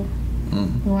like, well,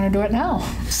 we want to do it now.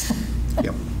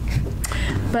 Yep.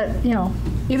 But, you know,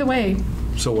 either way.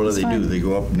 So what do It's they do? fine. They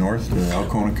go up north to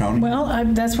Alcona County? Well,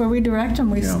 that's where we direct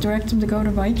them. We Yeah. direct them to go to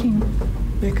Viking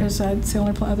because that's the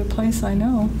only other place I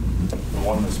know. The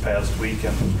one this past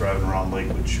weekend was driving around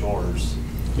Lakewood Shores.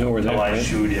 You know where that Till I is?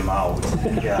 shoot him out.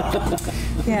 Yeah.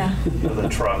 Yeah. With a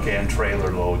truck and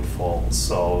trailer load full.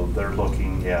 So they're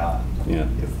looking, yeah. Yeah.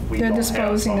 If we They're don't have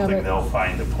disposing of something, it. they'll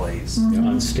find a place.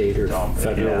 On state or Dump it,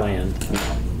 federal yeah. land.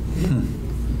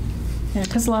 Yeah,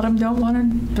 because a lot of them don't want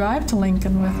to drive to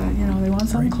Lincoln with it. You know, they want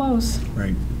something Right. close.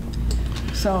 Right.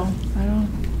 So, I don't.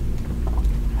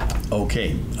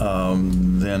 Okay,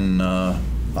 then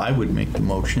I would make the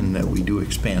motion that we do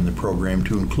expand the program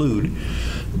to include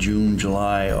June,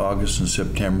 July, August, and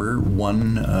September,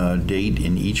 one date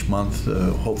in each month,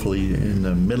 hopefully in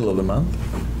the middle of the month.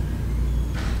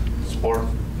 Support.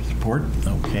 Support,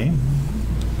 okay.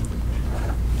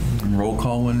 Roll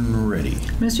call when we're ready.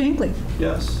 Mr. Hinckley?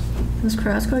 Yes. Ms.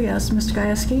 Carrasco, yes. Mr.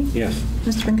 Gajewski? Yes.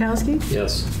 Mr. Pinkowski?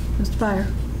 Yes. Mr.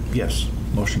 Byer? Yes,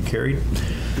 motion carried.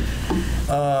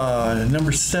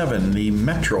 Number 7, the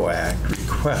Metro Act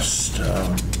request,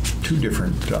 2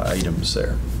 different items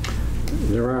there.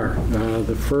 There are.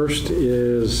 The first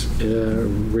is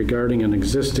regarding an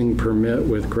existing permit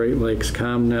with Great Lakes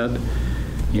ComNet.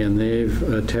 and they've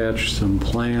attached some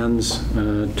plans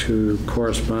to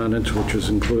correspondence, which is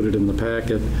included in the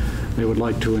packet. They would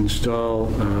like to install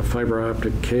fiber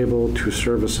optic cable to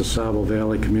service the Oscoda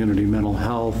Valley Community Mental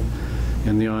Health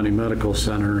and the Awney Medical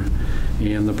Center,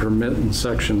 and the permit in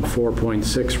section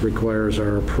 4.6 requires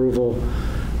our approval.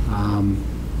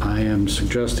 I am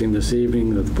suggesting this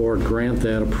evening that the board grant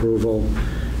that approval,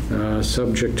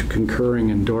 subject to concurring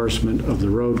endorsement of the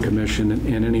Road Commission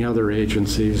and any other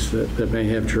agencies that may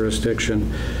have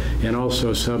jurisdiction, and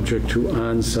also subject to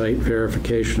on-site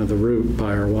verification of the route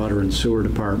by our Water and Sewer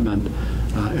Department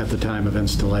at the time of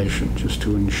installation, just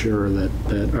to ensure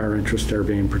that our interests are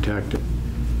being protected.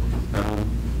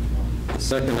 The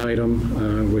second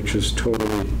item, which is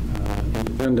totally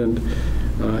independent,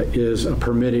 is a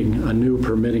new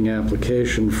permitting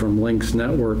application from Links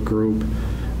Network Group,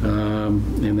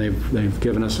 and they've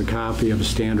given us a copy of a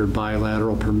standard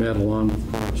bilateral permit along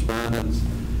with correspondence.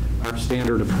 Our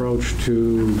standard approach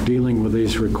to dealing with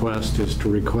these requests is to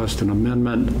request an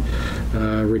amendment,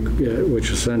 which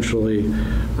essentially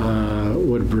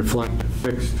would reflect a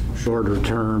fixed shorter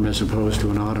term as opposed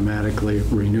to an automatically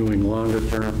renewing longer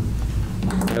term.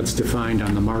 That's defined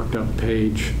on the marked up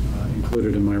page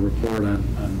included in my report on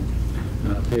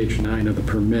page 9 of the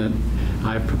permit.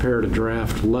 I've prepared a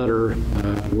draft letter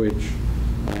which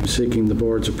I'm seeking the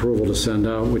board's approval to send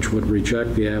out, which would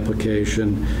reject the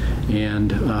application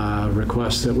and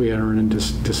request that we enter into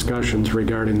discussions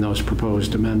regarding those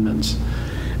proposed amendments.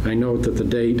 I note that the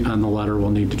date on the letter will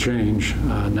need to change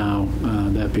now,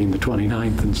 that being the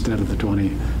 29th instead of the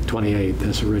 28th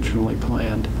as originally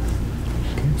planned.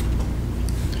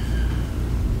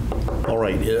 All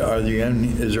right,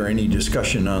 is there any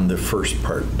discussion on the first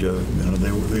part?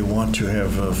 They want to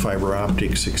have fiber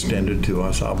optics extended to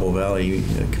Oscoda Valley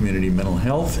Community Mental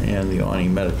Health and the Awney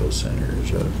Medical Center.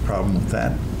 Is there a problem with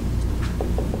that?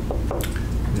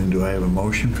 And do I have a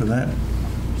motion for that?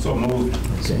 So moved.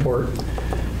 Okay. Support.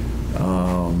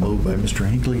 Moved by Mr.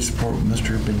 Hinckley, support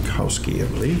Mr. Binkowski, I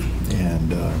believe.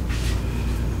 And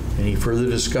any further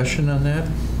discussion on that?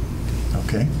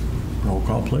 Okay. Roll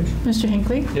call, please. Mr.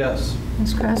 Hinckley? Yes.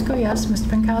 Ms. Krasko, yes. Mr.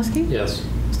 Binkowski? Yes.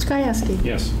 Mr. Gajewski?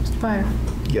 Yes. Mr.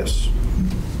 Byer? Yes.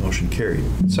 Motion carried.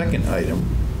 Second item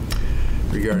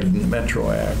regarding the Metro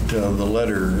Act. The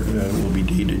letter will be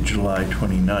dated July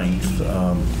 29th.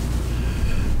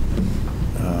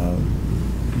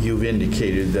 You've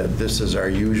indicated that this is our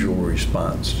usual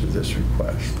response to this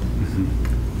request.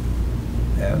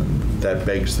 Mm-hmm. And that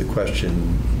begs the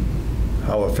question,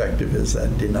 how effective has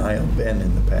that denial been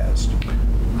in the past?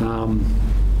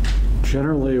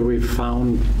 Generally, we've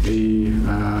found the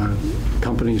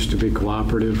companies to be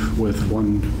cooperative with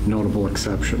one notable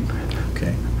exception.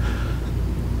 Okay.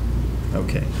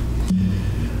 Okay.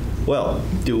 Well,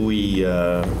 do we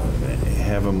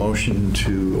have a motion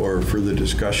to, or further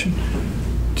discussion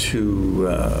to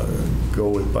go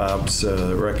with Bob's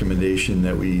recommendation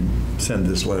that we send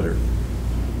this letter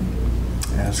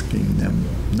asking them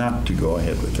not to go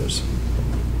ahead with this?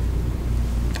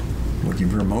 Looking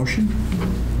for a motion?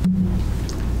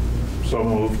 So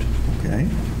moved. Okay.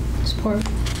 Support.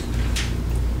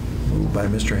 Moved by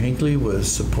Mr. Hinckley with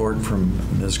support from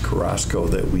Ms. Carrasco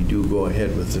that we do go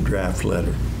ahead with the draft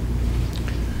letter.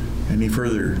 Any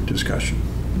further discussion?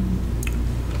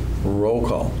 Roll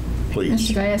call, please.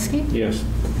 Mr. Gajewski? Yes.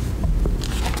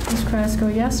 Ms.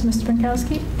 Krasko, yes. Mr.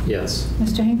 Binkowski? Yes.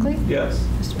 Mr. Hinckley? Yes.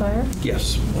 Mr. Byer?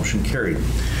 Yes, motion carried.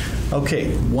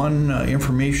 Okay, one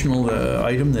informational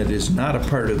item that is not a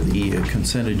part of the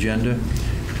consent agenda.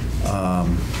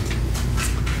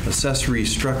 Accessory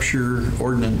structure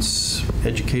ordinance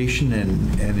education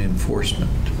and enforcement.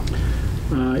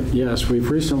 Yes, we've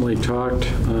recently talked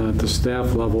at the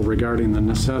staff level regarding the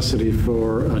necessity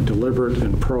for a deliberate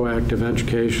and proactive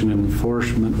education and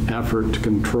enforcement effort to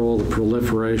control the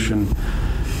proliferation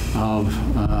of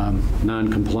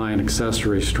non-compliant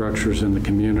accessory structures in the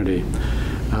community.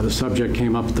 The subject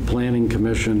came up at the Planning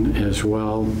Commission as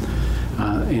well.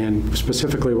 And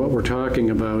specifically what we're talking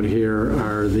about here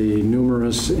are the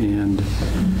numerous and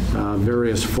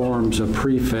various forms of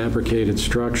prefabricated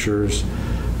structures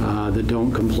that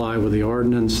don't comply with the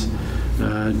ordinance.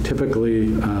 Typically,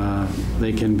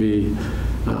 they can be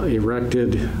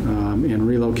erected and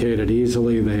relocated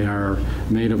easily. They are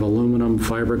made of aluminum,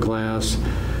 fiberglass,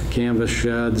 canvas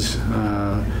sheds,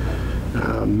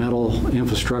 metal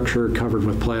infrastructure covered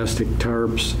with plastic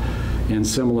tarps, and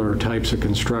similar types of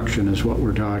construction is what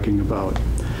we're talking about.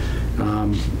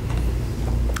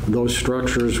 Those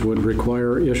structures would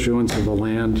require issuance of a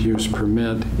land use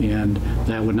permit, and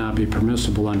that would not be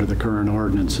permissible under the current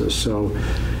ordinances. So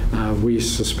We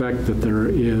suspect that there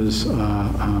is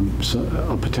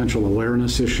a potential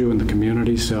awareness issue in the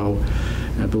community, so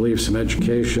I believe some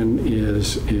education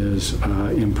is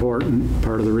important.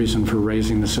 Part of the reason for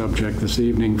raising the subject this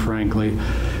evening, frankly,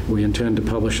 we intend to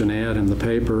publish an ad in the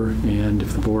paper, and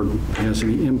if the board has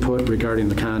any input regarding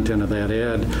the content of that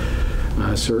ad,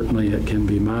 certainly it can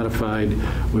be modified.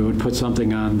 We would put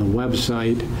something on the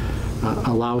website,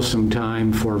 allow some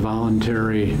time for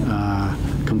voluntary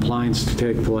compliance to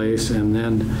take place, and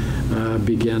then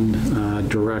begin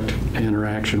direct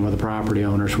interaction with the property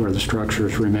owners where the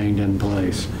structures remained in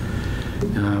place.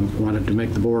 Wanted to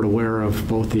make the board aware of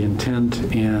both the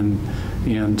intent and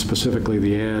specifically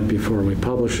the ad before we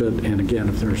publish it. And again,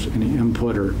 if there's any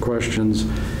input or questions,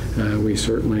 we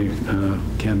certainly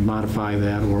can modify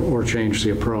that or change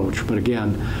the approach. But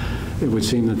again, it would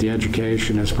seem that the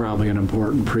education is probably an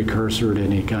important precursor to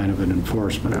any kind of an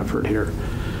enforcement effort here.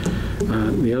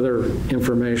 The other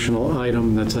informational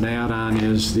item that's an add-on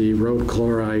is the road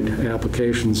chloride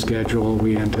application schedule.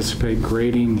 We anticipate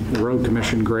grading, the road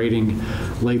commission grading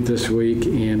late this week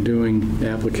and doing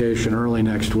application early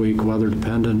next week, weather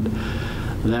dependent.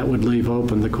 That would leave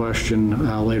open the question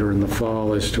later in the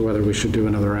fall as to whether we should do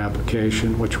another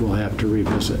application, which we'll have to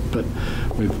revisit. But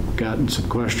we've gotten some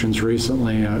questions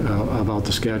recently about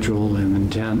the schedule and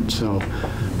intent, so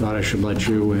thought I should let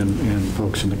you and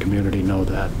folks in the community know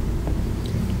that.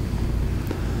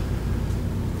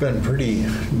 Been pretty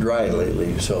dry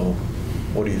lately, so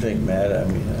what do you think, Matt?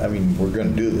 I mean, we're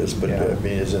going to do this, but Yeah. I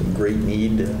mean, is it in great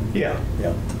need? Yeah.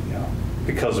 Yeah. Yeah.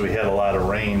 Because we had a lot of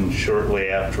rain shortly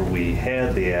after we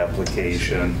had the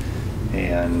application,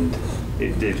 and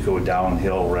it did go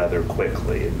downhill rather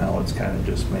quickly, and now it's kind of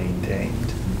just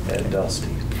maintained at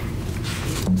Dusty.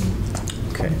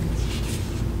 Okay.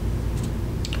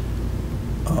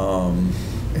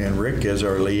 And Rick, as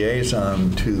our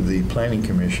liaison to the Planning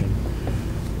Commission,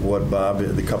 what Bob,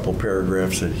 the couple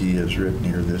paragraphs that he has written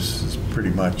here, this is pretty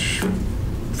much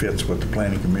fits what the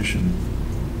Planning Commission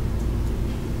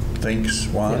thinks,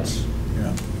 wants? Yes.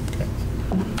 Yeah. Okay.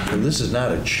 So this is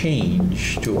not a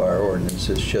change to our ordinance,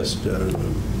 it's just a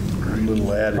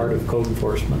little added. Part of code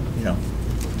enforcement. Yeah.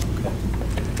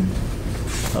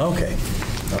 Okay.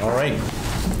 All right.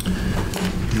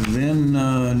 Then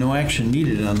no action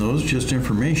needed on those, just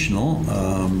informational.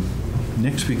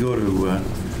 Next we go to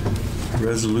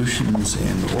resolutions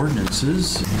and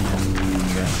ordinances, and we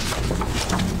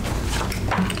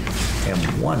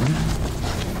have one.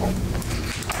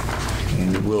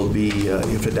 And it will be,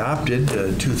 if adopted,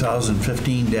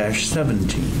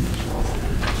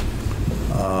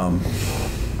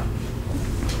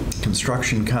 2015-17.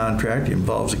 Construction contract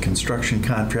involves a construction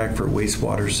contract for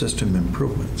wastewater system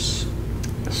improvements.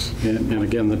 And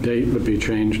again, the date would be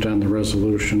changed on the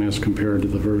resolution as compared to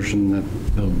the version that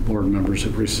the board members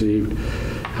have received.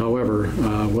 However,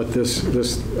 what this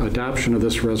adoption of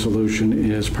this resolution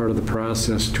is part of the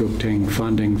process to obtain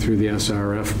funding through the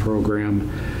SRF program.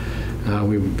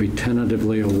 We would be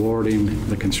tentatively awarding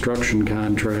the construction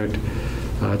contract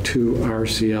to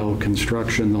RCL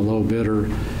Construction, the low bidder,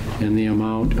 in the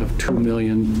amount of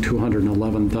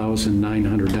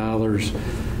 $2,211,900.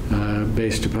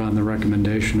 Based upon the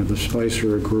recommendation of the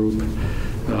Spicer Group,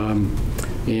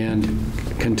 and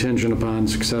contingent upon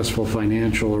successful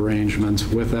financial arrangements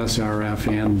with SRF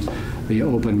and the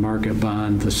open market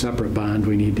bond, the separate bond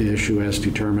we need to issue as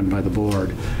determined by the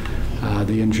board.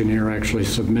 The engineer actually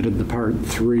submitted the Part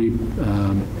 3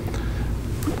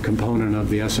 component of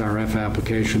the SRF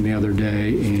application the other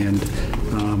day and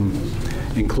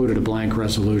included a blank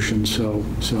resolution, so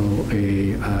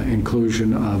a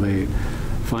inclusion of a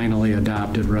finally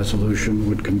adopted resolution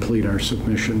would complete our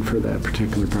submission for that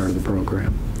particular part of the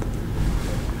program.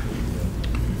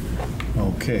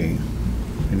 Okay.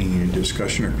 Any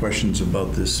discussion or questions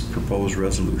about this proposed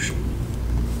resolution?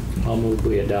 I'll move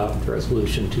we adopt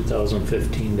resolution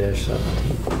 2015-17.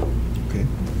 Okay.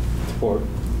 Support.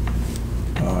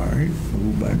 All right.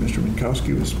 Moved by Mr.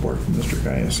 Minkowski with support from Mr.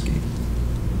 Gajewski.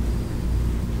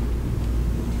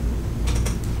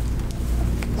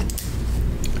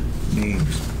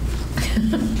 Names.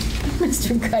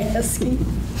 Mr. Gajewski.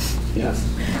 Yes.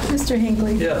 Mr.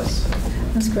 Hinckley. Yes.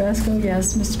 Ms. Carrasco,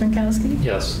 yes. Mr. Minkowski.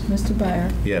 Yes. Mr. Byer.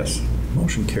 Yes.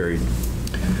 Motion carried.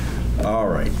 All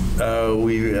right.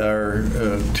 We are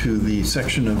to the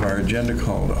section of our agenda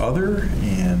called Other,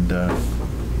 and the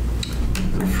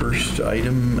first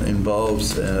item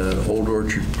involves Old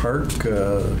Orchard Park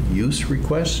use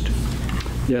request.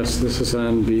 Yes, this is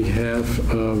on behalf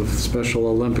of Special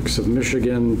Olympics of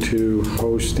Michigan to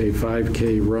host a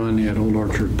 5K run at Old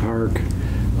Orchard Park,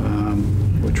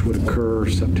 which would occur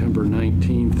September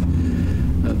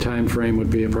 19th. The time frame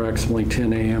would be approximately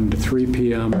 10 a.m. to 3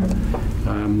 p.m.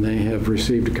 They have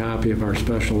received a copy of our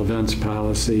special events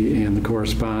policy, and the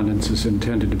correspondence is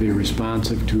intended to be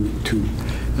responsive to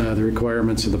the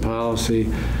requirements of the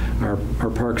policy. Our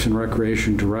Parks and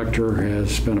Recreation Director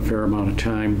has spent a fair amount of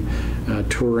time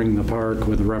touring the park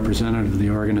with a representative of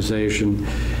the organization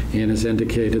and has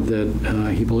indicated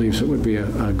that he believes it would be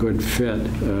a good fit,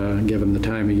 given the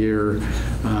time of year,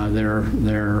 their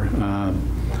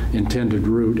intended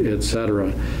route,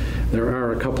 etc. There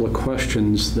are a couple of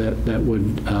questions that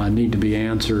would need to be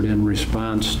answered in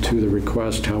response to the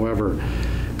request. However,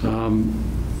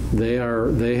 they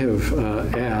have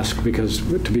asked, because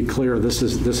to be clear, this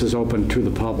is open to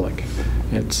the public.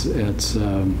 It's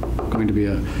going to be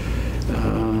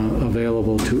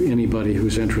available to anybody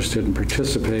who's interested in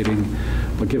participating.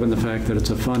 But given the fact that it's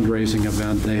a fundraising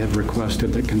event, they have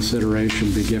requested that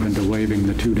consideration be given to waiving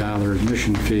the $2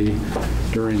 admission fee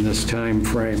during this time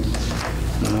frame.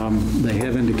 They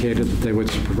have indicated that they would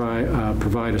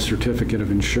provide a certificate of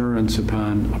insurance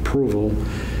upon approval,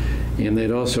 and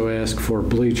they'd also ask for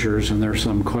bleachers, and there's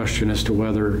some question as to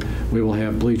whether we will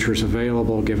have bleachers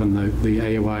available given the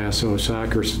AYSO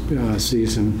soccer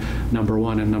season, number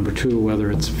one, and number two,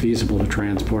 whether it's feasible to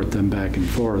transport them back and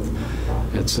forth,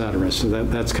 et cetera. So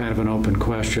that's kind of an open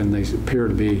question. They appear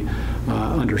to be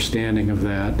understanding of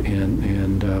that,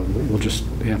 and we'll just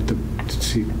have to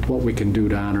see what we can do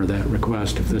to honor that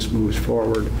request if this moves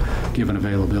forward, given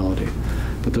availability.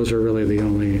 But those are really the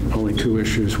only two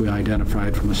issues we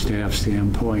identified from a staff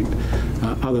standpoint,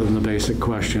 other than the basic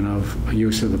question of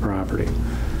use of the property.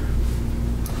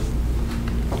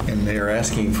 And they're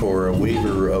asking for a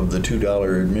waiver of the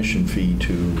 $2 admission fee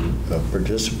to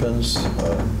participants,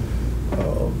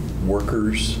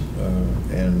 workers,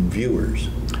 and viewers.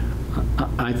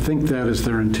 I think that is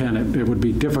their intent. It would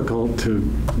be difficult to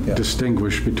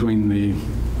distinguish between the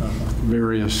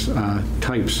various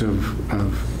types of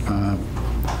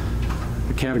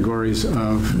categories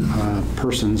of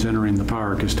persons entering the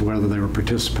park as to whether they were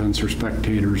participants or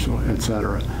spectators, et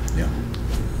cetera. Yeah.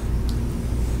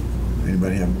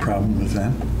 Anybody have a problem with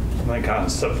that? I think on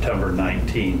September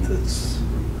 19th,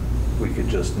 we could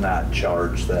just not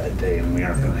charge that day, and we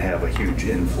aren't going to have a huge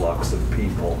influx of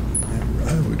people.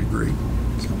 I would agree.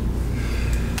 So,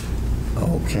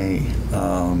 okay.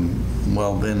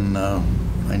 Well, then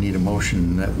I need a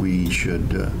motion that we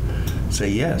should say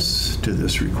yes to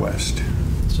this request.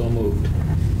 So moved.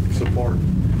 Support.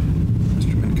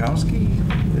 Mr. Minkowski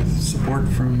with support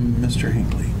from Mr.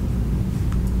 Hinckley.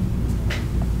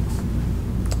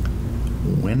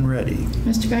 When ready.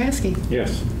 Mr. Gajewski?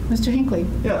 Yes. Mr. Hinckley?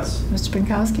 Yes. Mr.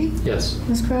 Pinkowski? Yes.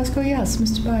 Ms. Carrasco, yes.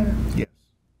 Mr. Byer? Yes.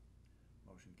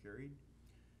 Motion carried.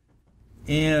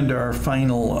 And our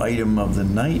final item of the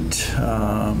night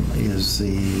is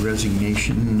the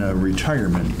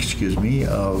retirement,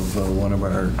 of one of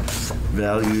our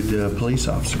valued police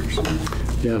officers.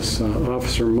 Yes,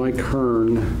 Officer Mike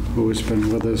Hearn, who has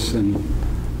been with us in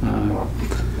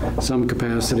some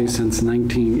capacity since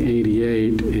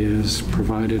 1988, is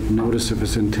provided notice of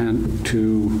his intent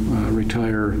to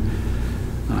retire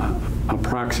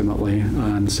approximately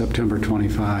on September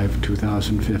 25,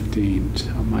 2015.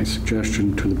 So my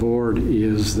suggestion to the board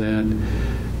is that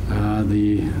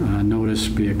the notice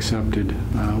be accepted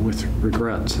with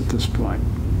regrets at this point.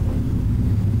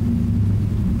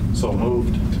 So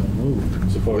moved. So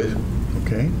moved. Support.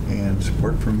 Okay, and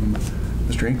support from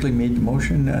Mr. Hinckley made the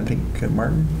motion. I think,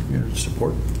 Martin, your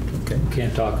support? Okay.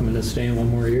 Can't talk him into staying one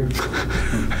more year.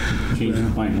 Changed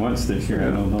his mind once this year.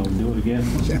 I don't know. Do it again.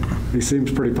 Yeah. He seems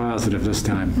pretty positive this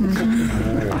time.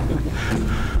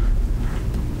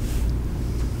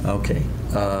 Okay.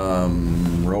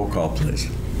 Roll call, please.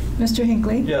 Mr.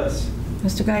 Hinckley? Yes.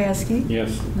 Mr. Gajewski?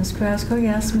 Yes. Ms. Carrasco,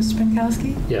 yes. Mr.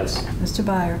 Pinkowski? Yes. Mr.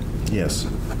 Byer? Yes.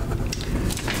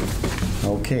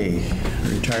 Okay.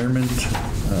 Retirement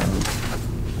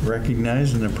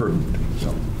recognized and approved.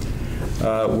 So,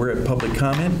 we're at public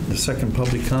comment. The second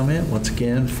public comment. Once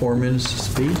again, 4 minutes to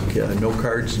speak. No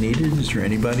cards needed. Is there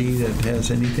anybody that has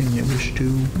anything they wish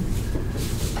to?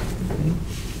 Okay.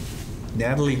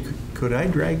 Natalie, could I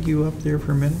drag you up there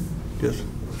for a minute? Just,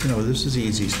 this is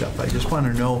easy stuff. I just want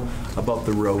to know about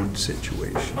the road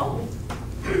situation. Oh,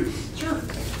 sure.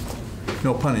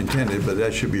 No pun intended, but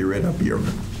that should be right up your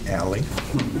alley.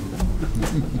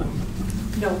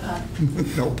 No pun.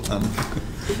 No pun.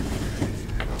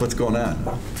 What's going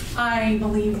on? I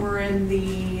believe we're in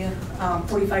the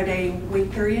 45-day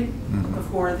wait period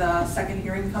before the second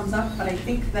hearing comes up, but I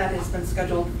think that has been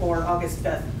scheduled for August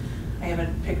 5th. I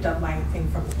haven't picked up my thing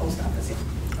from the post office yet.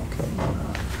 Okay.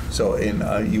 So,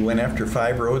 you went after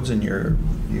 5 roads and you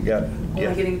got...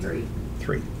 Only getting 3.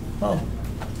 3. Oh,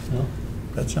 No,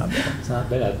 that's not bad. it's not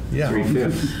bad. Yeah.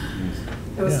 3/5.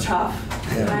 It was Yeah. tough.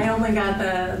 Yeah. And I only got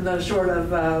the short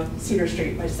of Cedar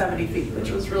Street by 70 feet,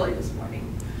 which was really disappointing.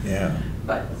 Yeah.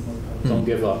 But, Don't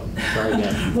give up. Try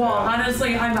again. well,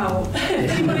 honestly, I'm out. If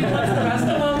anybody wants the rest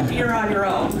of them, you're on your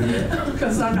own.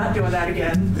 Because I'm not doing that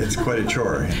again. It's quite a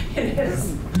chore. It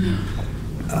is.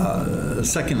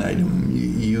 Second item,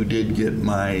 you did get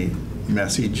my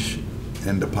message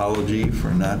and apology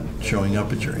for not showing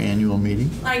up at your annual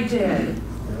meeting. I did.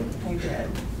 I did.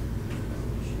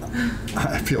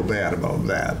 I feel bad about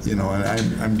that, you know, and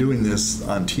I'm doing this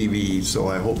on TV, so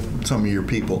I hope some of your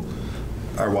people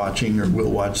are watching or will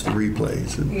watch the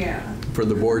replays. Yeah. For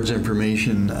the board's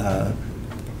information,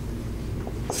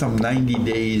 some 90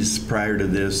 days prior to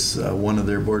this, one of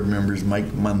their board members,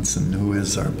 Mike Munson, who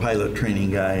is our pilot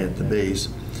training guy at the base,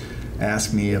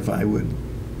 asked me if I would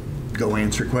go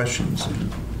answer questions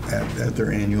at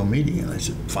their annual meeting. And I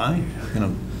said, fine, you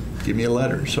know, give me a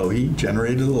letter. So he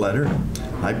generated a letter.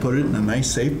 I put it in a nice,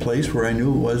 safe place where I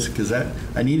knew it was, because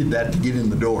I needed that to get in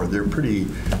the door. They're pretty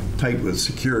tight with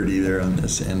security there on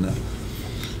this.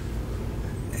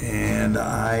 And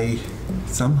I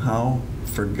somehow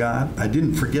forgot. I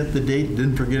didn't forget the date,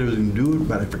 didn't forget I was going to do it,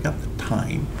 but I forgot the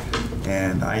time.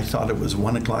 And I thought it was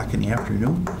 1 o'clock in the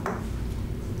afternoon.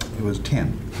 It was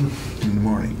 10 in the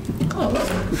morning.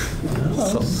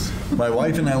 So my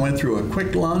wife and I went through a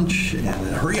quick lunch and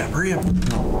hurry up,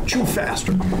 no, chew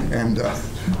faster. And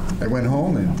I went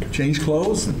home and changed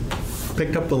clothes and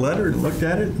picked up the letter and looked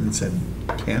at it and it said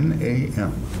 10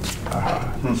 a.m.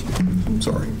 I'm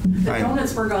sorry. The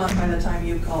donuts were gone by the time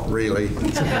you called. Really?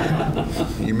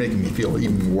 You're making me feel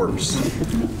even worse.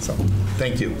 So,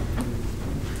 thank you.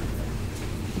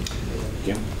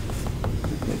 Jim?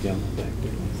 That gentleman back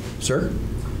there. Sir?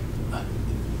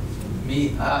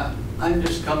 Me, I'm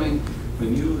just coming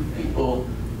when you people.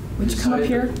 Would you come up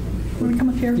here? Would you come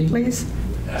up here, please?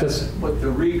 Put the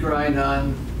regrind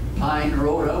on Pine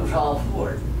Road, I was all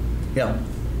for it. Yeah.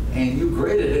 And you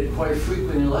graded it quite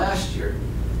frequently last year.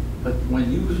 But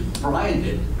when you brined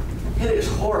it, it is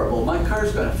horrible. My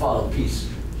car's gonna fall to pieces.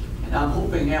 And I'm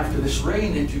hoping after this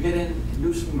rain that you get in and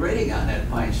do some grading on that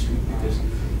Pine Street, because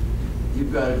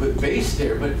you've got a good base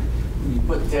there, but when you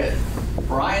put that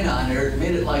brine on there, it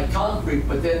made it like concrete,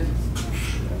 but then.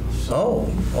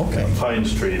 Oh, okay. Pine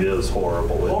Street is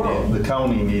horrible. Horrible. The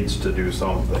county needs to do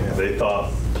something. They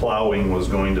thought plowing was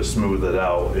going to smooth it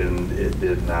out, and it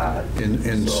did not.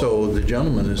 And so the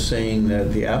gentleman is saying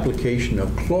that the application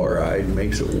of chloride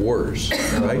makes it worse,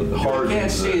 right? I can't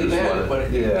say that,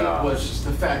 but it was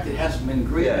the fact it hasn't been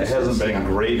graded. Yeah, it hasn't since been then.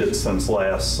 graded since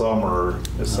last summer,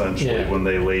 essentially, Yeah. when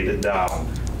they laid it down.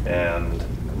 And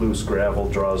loose gravel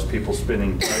draws people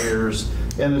spinning tires,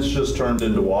 and it's just turned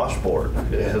into washboard.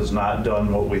 It has not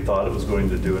done what we thought it was going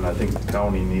to do, and I think the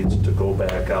county needs to go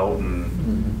back out and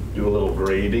do a little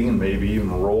grading and maybe even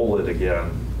roll it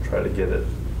again, try to get it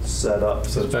set up,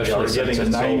 since we Especially are since getting a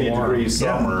it's so 90-degree warm.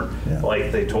 summer, Yeah.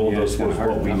 like they told Yeah, us it's was kinda hard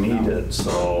what we to come down. needed,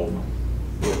 so.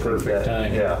 Perfect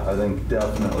time. Yeah, I think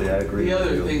definitely, I agree The with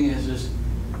other you. thing is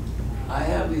I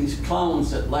have these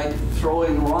clowns that like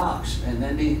throwing rocks, and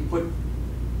then they put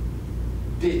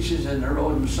ditches in the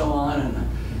road and so on, and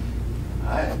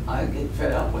I get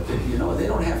fed up with it, you know. They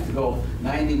don't have to go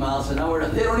 90 miles an hour.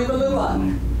 They don't even live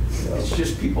on there. It's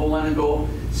just people want to go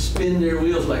spin their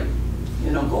wheels like,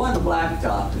 you know, go on the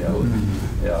blacktop. You know.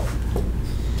 Yeah.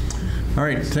 All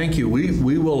right, thank you.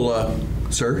 We will,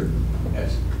 sir,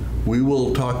 Yes. we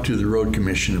will talk to the road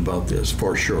commission about this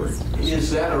for sure. Is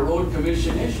that a road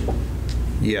commission issue?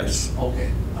 Yes,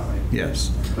 Okay, all right.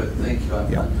 yes. But thank you.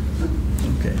 I'm Yeah. done.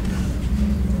 Okay.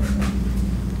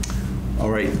 All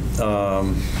right,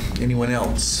 anyone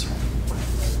else?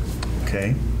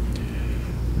 Okay.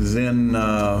 Then,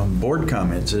 board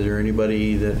comments. Is there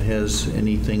anybody that has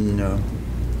anything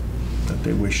that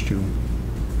they wish to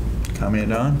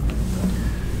comment on?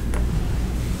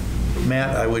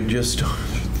 Matt, I would just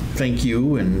thank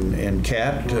you and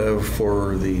Kat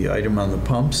for the item on the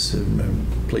pumps. And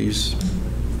please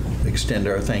extend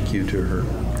our thank you to her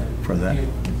for that.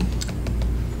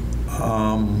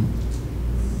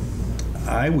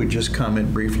 I would just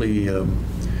comment briefly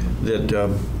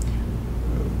that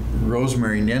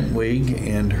Rosemary Nentwig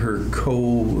and her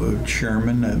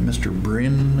co-chairman, Mr.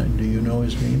 Bryn, do you know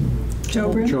his name?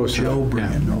 Joe Bryn? Joe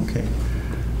Bryn, okay.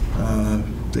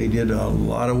 They did a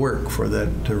lot of work for that,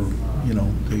 you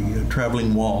know, the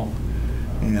traveling wall,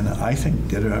 and I think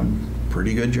did a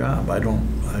pretty good job. I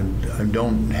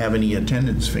don't have any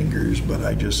attendance fingers, but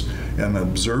I just am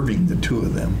observing the two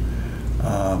of them.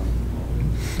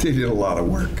 They did a lot of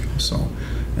work, so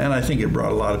And I think it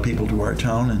brought a lot of people to our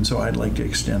town, and so I'd like to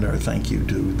extend our thank you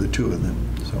to the two of them,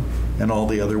 so, and all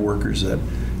the other workers that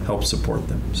help support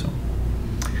them. So,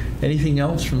 anything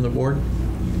else from the board?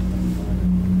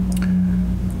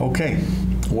 Okay,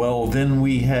 well, then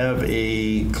we have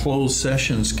a closed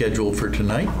session scheduled for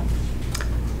tonight.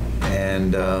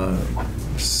 And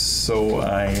so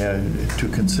I had to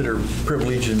consider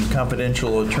privilege and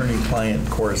confidential attorney-client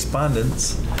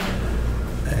correspondence.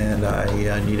 And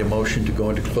I need a motion to go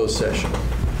into closed session.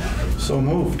 So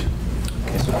moved.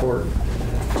 Okay. Support.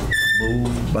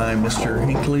 Moved by Mr.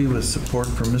 Hinckley with support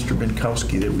from Mr.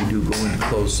 Binkowski that we do go into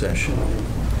closed session.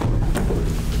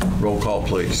 Roll call,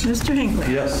 please. Mr.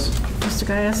 Hinckley. Yes. Mr.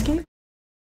 Gajewski.